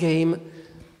that game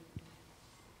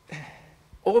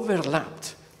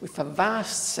overlapped with a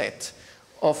vast set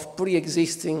of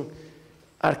pre-existing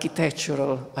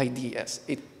architectural ideas.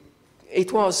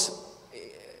 It was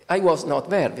I was not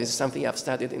there. This is something I've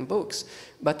studied in books.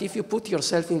 But if you put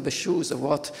yourself in the shoes of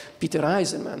what Peter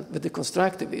Eisenman, the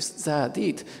deconstructivists, Zaha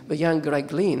Hadid, the young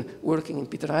Greg Lynn, working in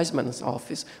Peter Eisenman's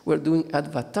office, were doing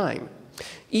at that time,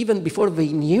 even before they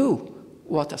knew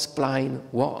what a spline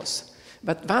was.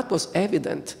 But that was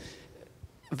evident.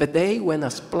 The day when a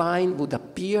spline would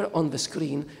appear on the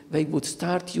screen, they would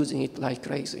start using it like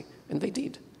crazy. And they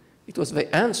did. It was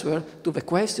the answer to the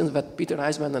questions that Peter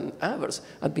Eisenman and others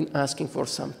had been asking for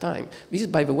some time. This is,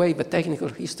 by the way, the technical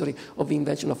history of the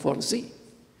invention of Form Z,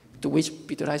 to which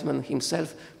Peter Eisenman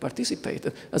himself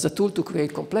participated as a tool to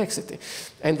create complexity.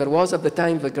 And there was at the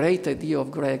time the great idea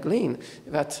of Greg Lynn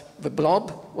that the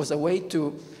blob was a way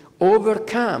to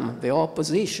overcome the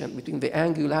opposition between the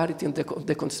angularity and the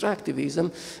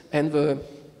deconstructivism and the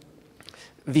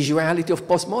visuality of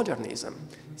postmodernism.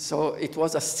 So it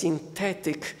was a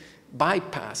synthetic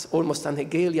bypass, almost an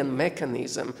Hegelian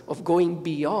mechanism of going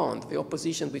beyond the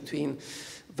opposition between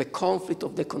the conflict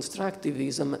of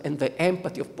deconstructivism and the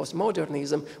empathy of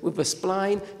postmodernism. With the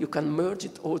spline, you can merge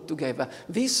it all together.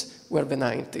 These were the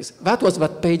 90s. That was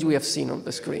that page we have seen on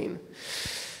the screen.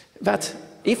 But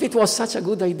if it was such a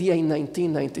good idea in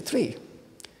 1993,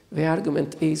 the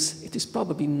argument is it is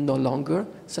probably no longer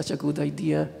such a good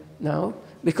idea now,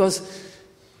 because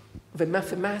the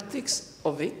mathematics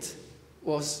of it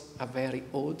was a very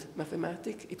old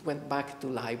mathematics. It went back to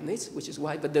Leibniz, which is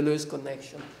why the Deleuze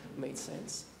connection made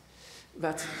sense.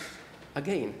 But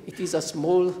again, it is a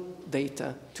small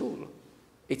data tool.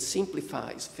 It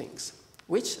simplifies things,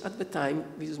 which at the time,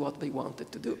 this is what they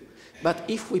wanted to do. But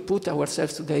if we put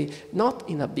ourselves today not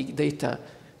in a big data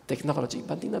technology,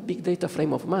 but in a big data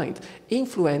frame of mind,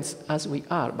 influenced as we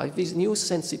are by this new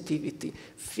sensitivity,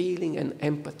 feeling, and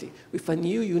empathy, with a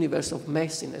new universe of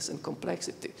messiness and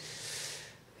complexity,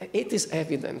 it is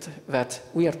evident that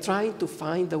we are trying to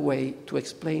find a way to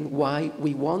explain why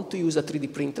we want to use a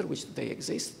 3D printer, which today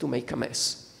exists, to make a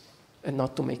mess, and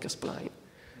not to make a spline.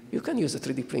 You can use a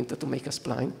 3D printer to make a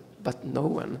spline, but no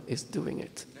one is doing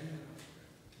it.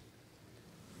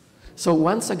 So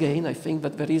once again, I think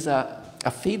that there is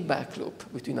a feedback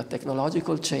loop between a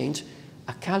technological change,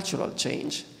 a cultural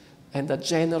change, and a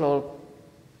general,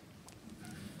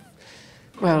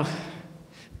 well,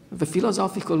 the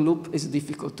philosophical loop is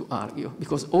difficult to argue,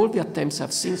 because all the attempts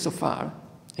I've seen so far,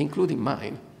 including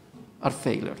mine, are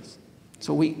failures.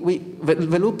 So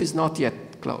the loop is not yet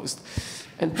closed.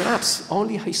 And perhaps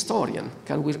only a historian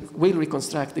will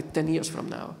reconstruct it 10 years from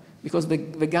now, because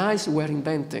the guys who were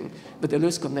inventing the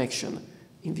Deleuze connection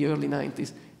in the early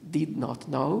 90s did not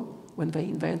know when they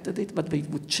invented it, but they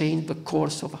would change the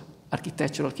course of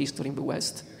architectural history in the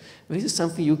West. This is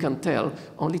something you can tell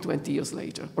only 20 years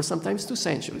later, or sometimes 2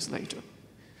 centuries later.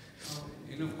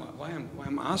 You know, why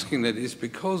I'm asking that is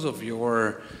because of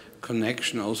your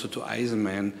connection also to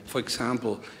Eisenman. For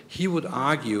example, he would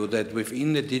argue that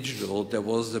within the digital there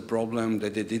was the problem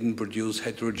that they didn't produce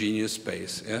heterogeneous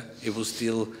space. Yeah? It was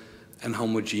still an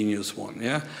homogeneous one.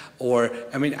 Yeah? Or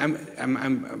I mean,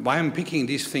 why I'm picking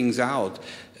these things out,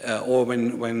 or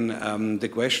when the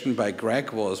question by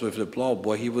Greg was with the blob,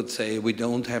 where he would say we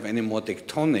don't have any more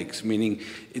tectonics, meaning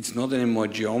it's not any more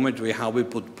geometry, how we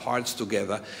put parts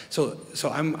together. So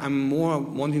I'm more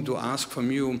wanting to ask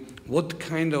from you what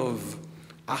kind of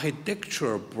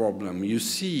architectural problem you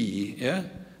see, yeah,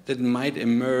 that might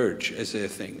emerge as a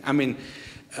thing. I mean,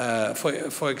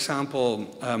 for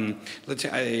example, let's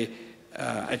say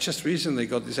I just recently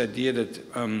got this idea that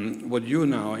what you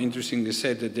now interestingly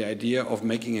said, that the idea of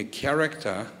making a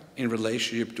character in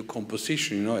relationship to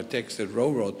composition, you know, a text that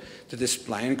Rowe wrote, that the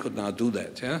spline could now do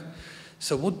that. Yeah?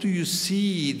 So what do you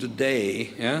see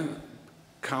today? Yeah?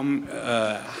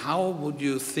 How would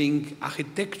you think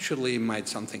architecturally might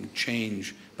something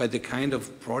change by the kind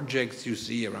of projects you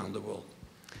see around the world?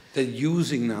 That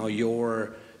using now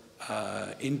your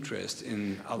interest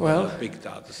in other big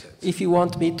data sets. If you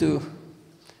want me to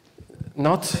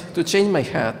not to change my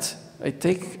hat, I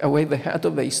take away the hat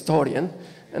of the historian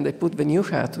and I put the new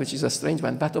hat, which is a strange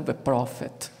one, that of the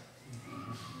prophet.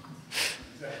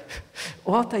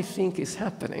 What I think is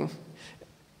happening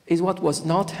is what was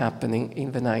not happening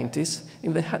in the 90s.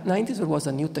 In the 90s, there was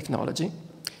a new technology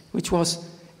which was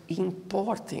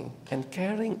importing and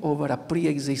carrying over a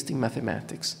pre-existing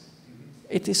mathematics.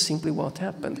 It is simply what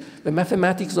happened. The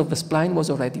mathematics of the spline was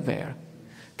already there.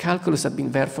 Calculus had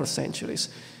been there for centuries.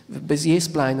 The Bézier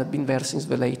spline had been there since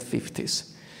the late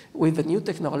 50s. With the new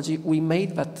technology, we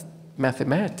made that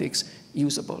mathematics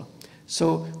usable.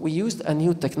 So we used a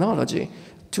new technology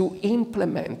to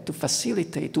implement, to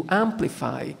facilitate, to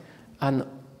amplify an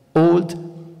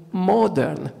old,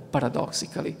 modern,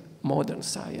 paradoxically, modern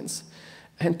science.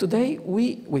 And today,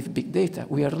 with big data,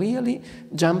 we are really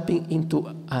jumping into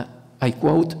a, I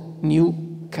quote,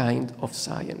 new kind of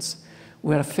science.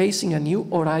 We are facing a new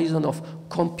horizon of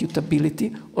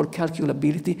computability or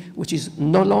calculability, which is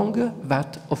no longer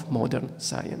that of modern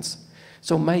science.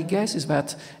 So my guess is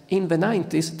that in the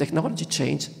 90s, technology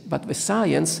changed, but the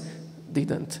science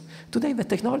didn't. Today, the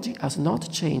technology has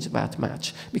not changed that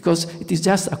much because it is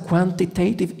just a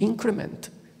quantitative increment.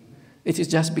 It is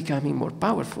just becoming more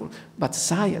powerful, but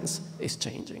science is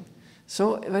changing.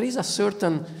 So there is a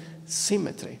certain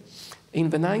symmetry. In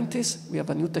the 90s, we have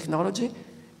a new technology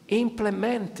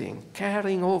implementing,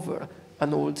 carrying over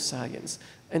an old science.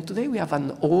 And today we have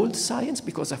an old science,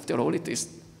 because after all it is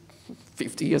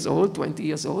 50 years old, 20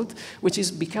 years old, which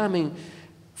is becoming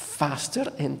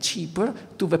faster and cheaper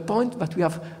to the point that we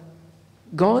have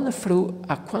gone through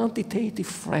a quantitative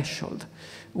threshold,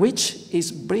 which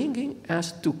is bringing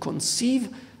us to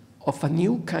conceive of a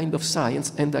new kind of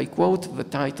science. And I quote the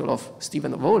title of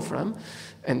Stephen Wolfram,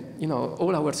 and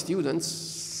all our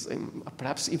students,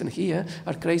 perhaps even here,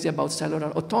 are crazy about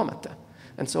cellular automata.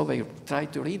 And so they try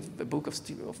to read the book of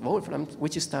Wolfram,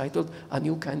 which is titled A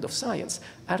New Kind of Science.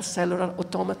 Are cellular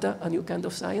automata a new kind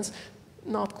of science?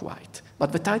 Not quite,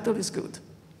 but the title is good,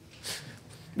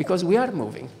 because we are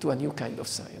moving to a new kind of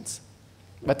science.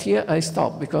 But here I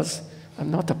stop, because I'm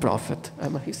not a prophet,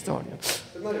 I'm a historian.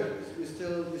 But Mario, you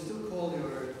still call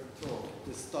your talk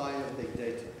The Style of Big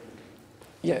Data?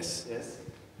 Yes. Yes?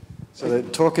 So the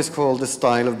talk is called The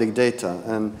Style of Big Data.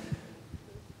 And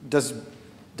does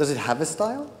it have a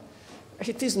style?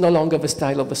 It is no longer the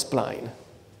style of the spline.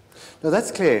 No, that's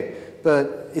clear.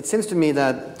 But it seems to me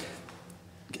that,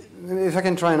 if I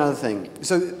can try another thing.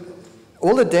 So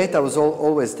all the data was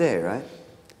always there, right?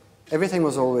 Everything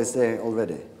was always there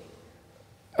already.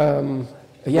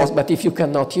 Yes, but if you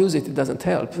cannot use it, it doesn't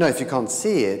help. No, if you can't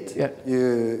see it, yeah.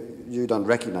 you don't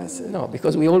recognize it. No,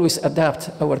 because we always adapt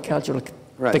our cultural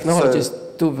technologies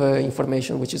to the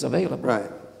information which is available. Right.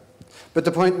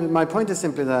 But my point is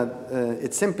simply that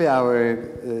it's simply our,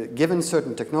 given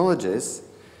certain technologies,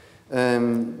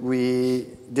 we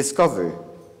discover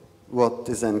what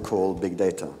is then called big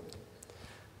data.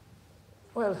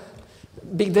 Well,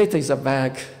 big data is a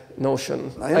vague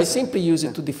notion. I simply use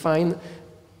it to define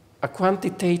a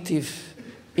quantitative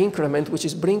increment which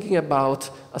is bringing about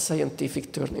a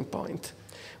scientific turning point,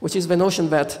 which is the notion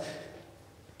that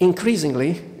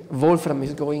increasingly Wolfram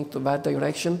is going to that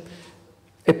direction,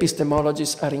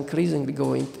 epistemologists are increasingly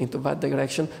going into that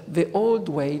direction, the old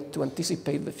way to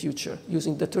anticipate the future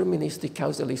using deterministic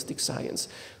causalistic science,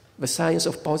 the science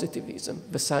of positivism,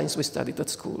 the science we studied at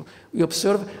school. We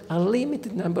observe a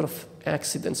limited number of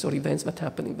accidents or events that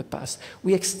happened in the past.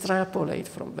 We extrapolate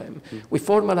from them. We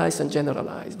formalize and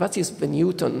generalize. That is the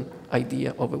Newton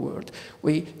idea of the world.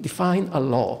 We define a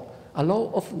law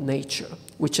of nature,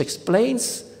 which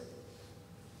explains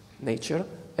nature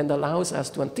and allows us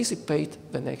to anticipate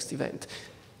the next event.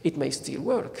 It may still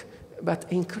work,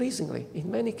 but increasingly,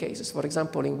 in many cases, for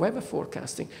example, in weather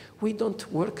forecasting, we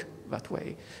don't work that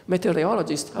way.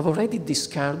 Meteorologists have already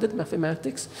discarded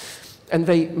mathematics, and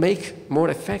they make more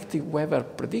effective weather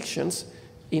predictions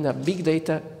in a big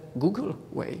data Google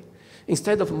way.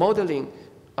 Instead of modeling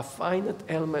a finite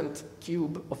element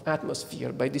cube of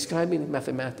atmosphere by describing it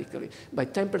mathematically, by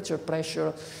temperature,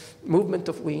 pressure, movement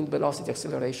of wind, velocity,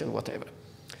 acceleration, whatever,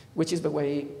 which is the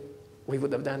way we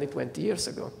would have done it 20 years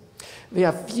ago. They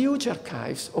have huge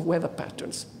archives of weather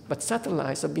patterns, but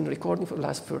satellites have been recording for the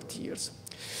last 30 years.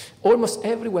 Almost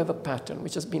every weather pattern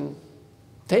which has been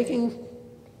taking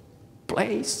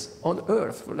place on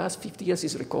Earth for the last 50 years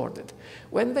is recorded.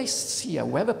 When they see a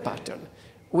weather pattern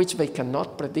which they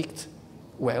cannot predict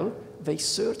well, they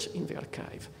search in the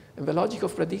archive. And the logic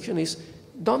of prediction is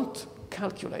don't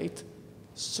calculate,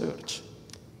 search.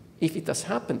 If it has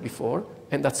happened before,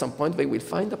 and at some point they will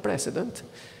find a precedent,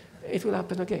 it will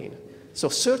happen again. So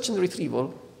search and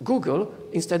retrieval, Google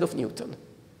instead of Newton.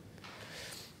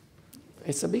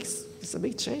 It's a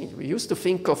big change. We used to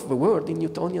think of the world in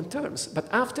Newtonian terms,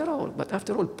 but after all,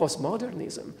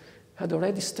 postmodernism had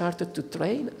already started to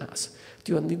train us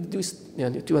to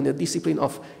a discipline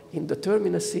of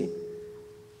indeterminacy,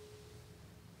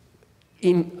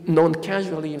 in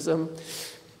non-casualism.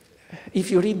 If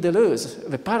you read Deleuze,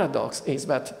 the paradox is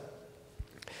that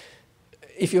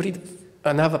if you read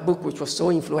another book which was so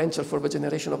influential for the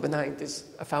generation of the 90s,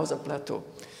 1000 Plateau,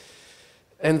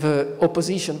 and the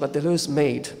opposition that Deleuze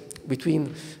made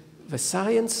between the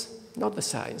science, not the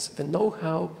science, the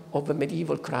know-how of the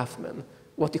medieval craftsman,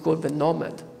 what he called the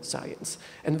nomad science,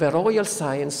 and the royal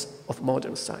science of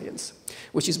modern science,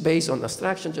 which is based on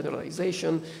abstraction,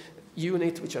 generalization,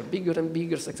 units which are bigger and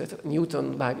bigger, etc.,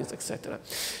 Newton, Leibniz, etc.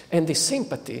 And the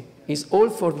sympathy is all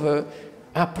for the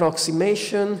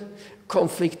approximation,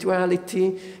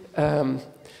 conflictuality,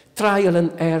 trial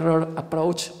and error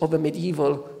approach of a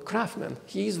medieval craftsman.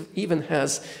 He even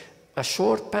has a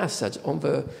short passage on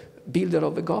the builder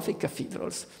of the Gothic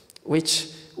cathedrals, which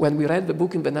when we read the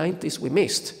book in the 90s we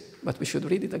missed, but we should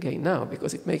read it again now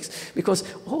because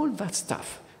all that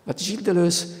stuff that Gilles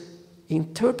Deleuze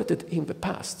interpreted in the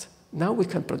past, now we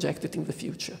can project it in the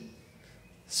future.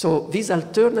 So this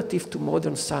alternative to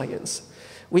modern science,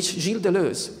 which Gilles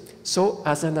Deleuze saw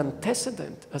as an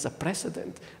antecedent, as a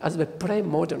precedent, as the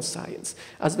pre-modern science,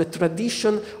 as the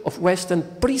tradition of Western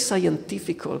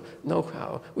pre-scientific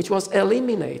know-how, which was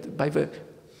eliminated by the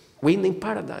winning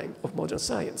paradigm of modern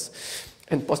science.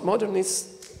 And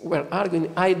postmodernists were arguing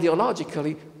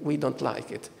ideologically, we don't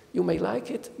like it. You may like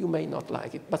it, you may not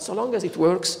like it, but so long as it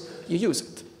works, you use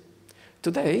it.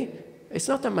 Today, it's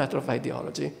not a matter of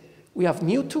ideology. We have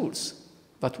new tools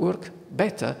that work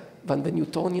better than the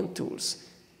Newtonian tools.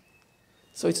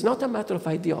 So it's not a matter of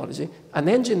ideology. An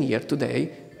engineer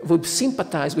today would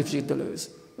sympathize with Gilles Deleuze.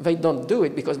 They don't do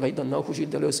it because they don't know who Gilles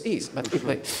Deleuze is. But if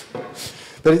they...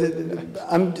 But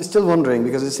I'm still wondering,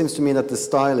 because it seems to me that the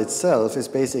style itself is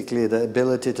basically the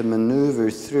ability to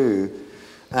maneuver through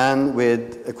and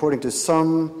with, according to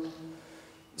some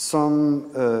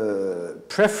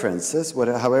preferences,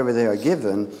 however they are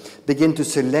given, begin to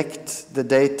select the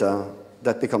data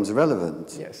that becomes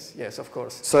relevant. Yes, yes, of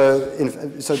course. So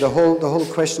the whole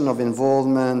question of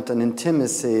involvement and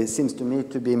intimacy seems to me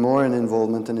to be more an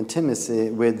involvement and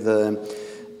intimacy with the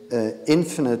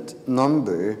infinite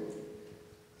number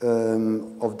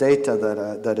of data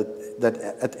that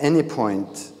at any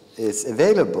point is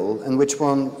available and which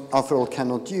one, after all,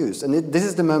 cannot use. And this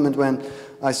is the moment when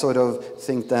I sort of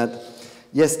think that,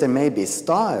 yes, there may be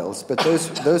styles, but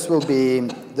those will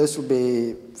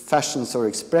be fashions or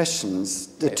expressions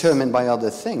determined by other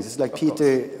things. It's like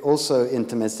Peter also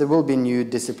intimates, there will be new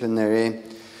disciplinary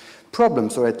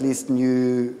problems, or at least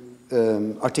new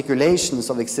articulations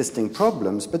of existing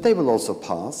problems, but they will also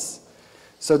pass.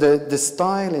 So the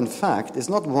style, in fact, is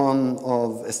not one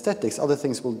of aesthetics. Other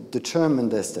things will determine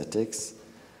the aesthetics.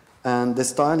 And the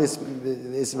style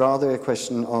is rather a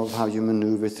question of how you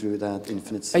maneuver through that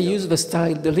infinite sea. I use the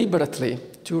style deliberately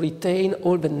to retain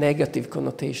all the negative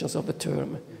connotations of the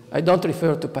term. I don't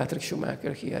refer to Patrick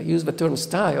Schumacher here. I use the term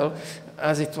style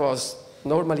as it was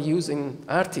normally used in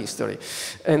art history.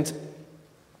 And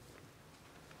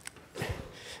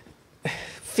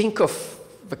think of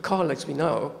the colleagues we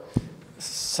know,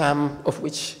 some of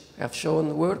which have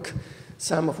shown work,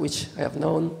 some of which I have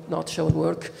not shown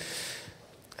work.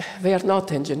 They are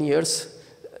not engineers.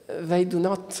 They do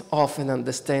not often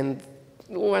understand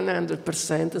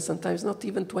 100% and sometimes not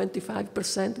even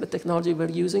 25% the technology we're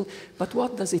using. But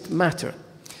what does it matter?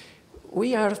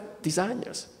 We are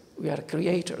designers. We are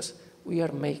creators. We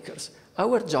are makers.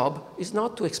 Our job is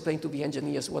not to explain to the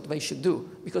engineers what they should do,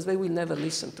 because they will never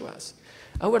listen to us.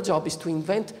 Our job is to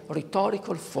invent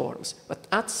rhetorical forms that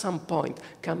at some point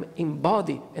can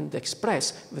embody and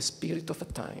express the spirit of a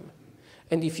time.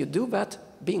 And if you do that,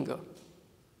 bingo.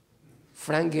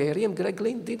 Frank Gehry and Greg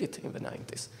Lynn did it in the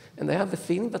 90s. And I have the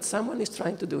feeling that someone is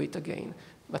trying to do it again.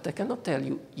 But I cannot tell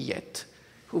you yet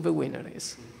who the winner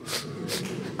is.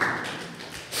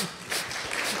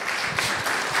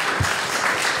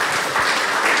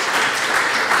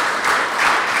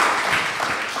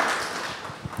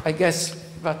 I guess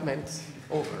that meant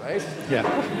over, right? Yeah.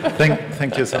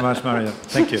 Thank you so much, Mario.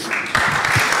 Thank you.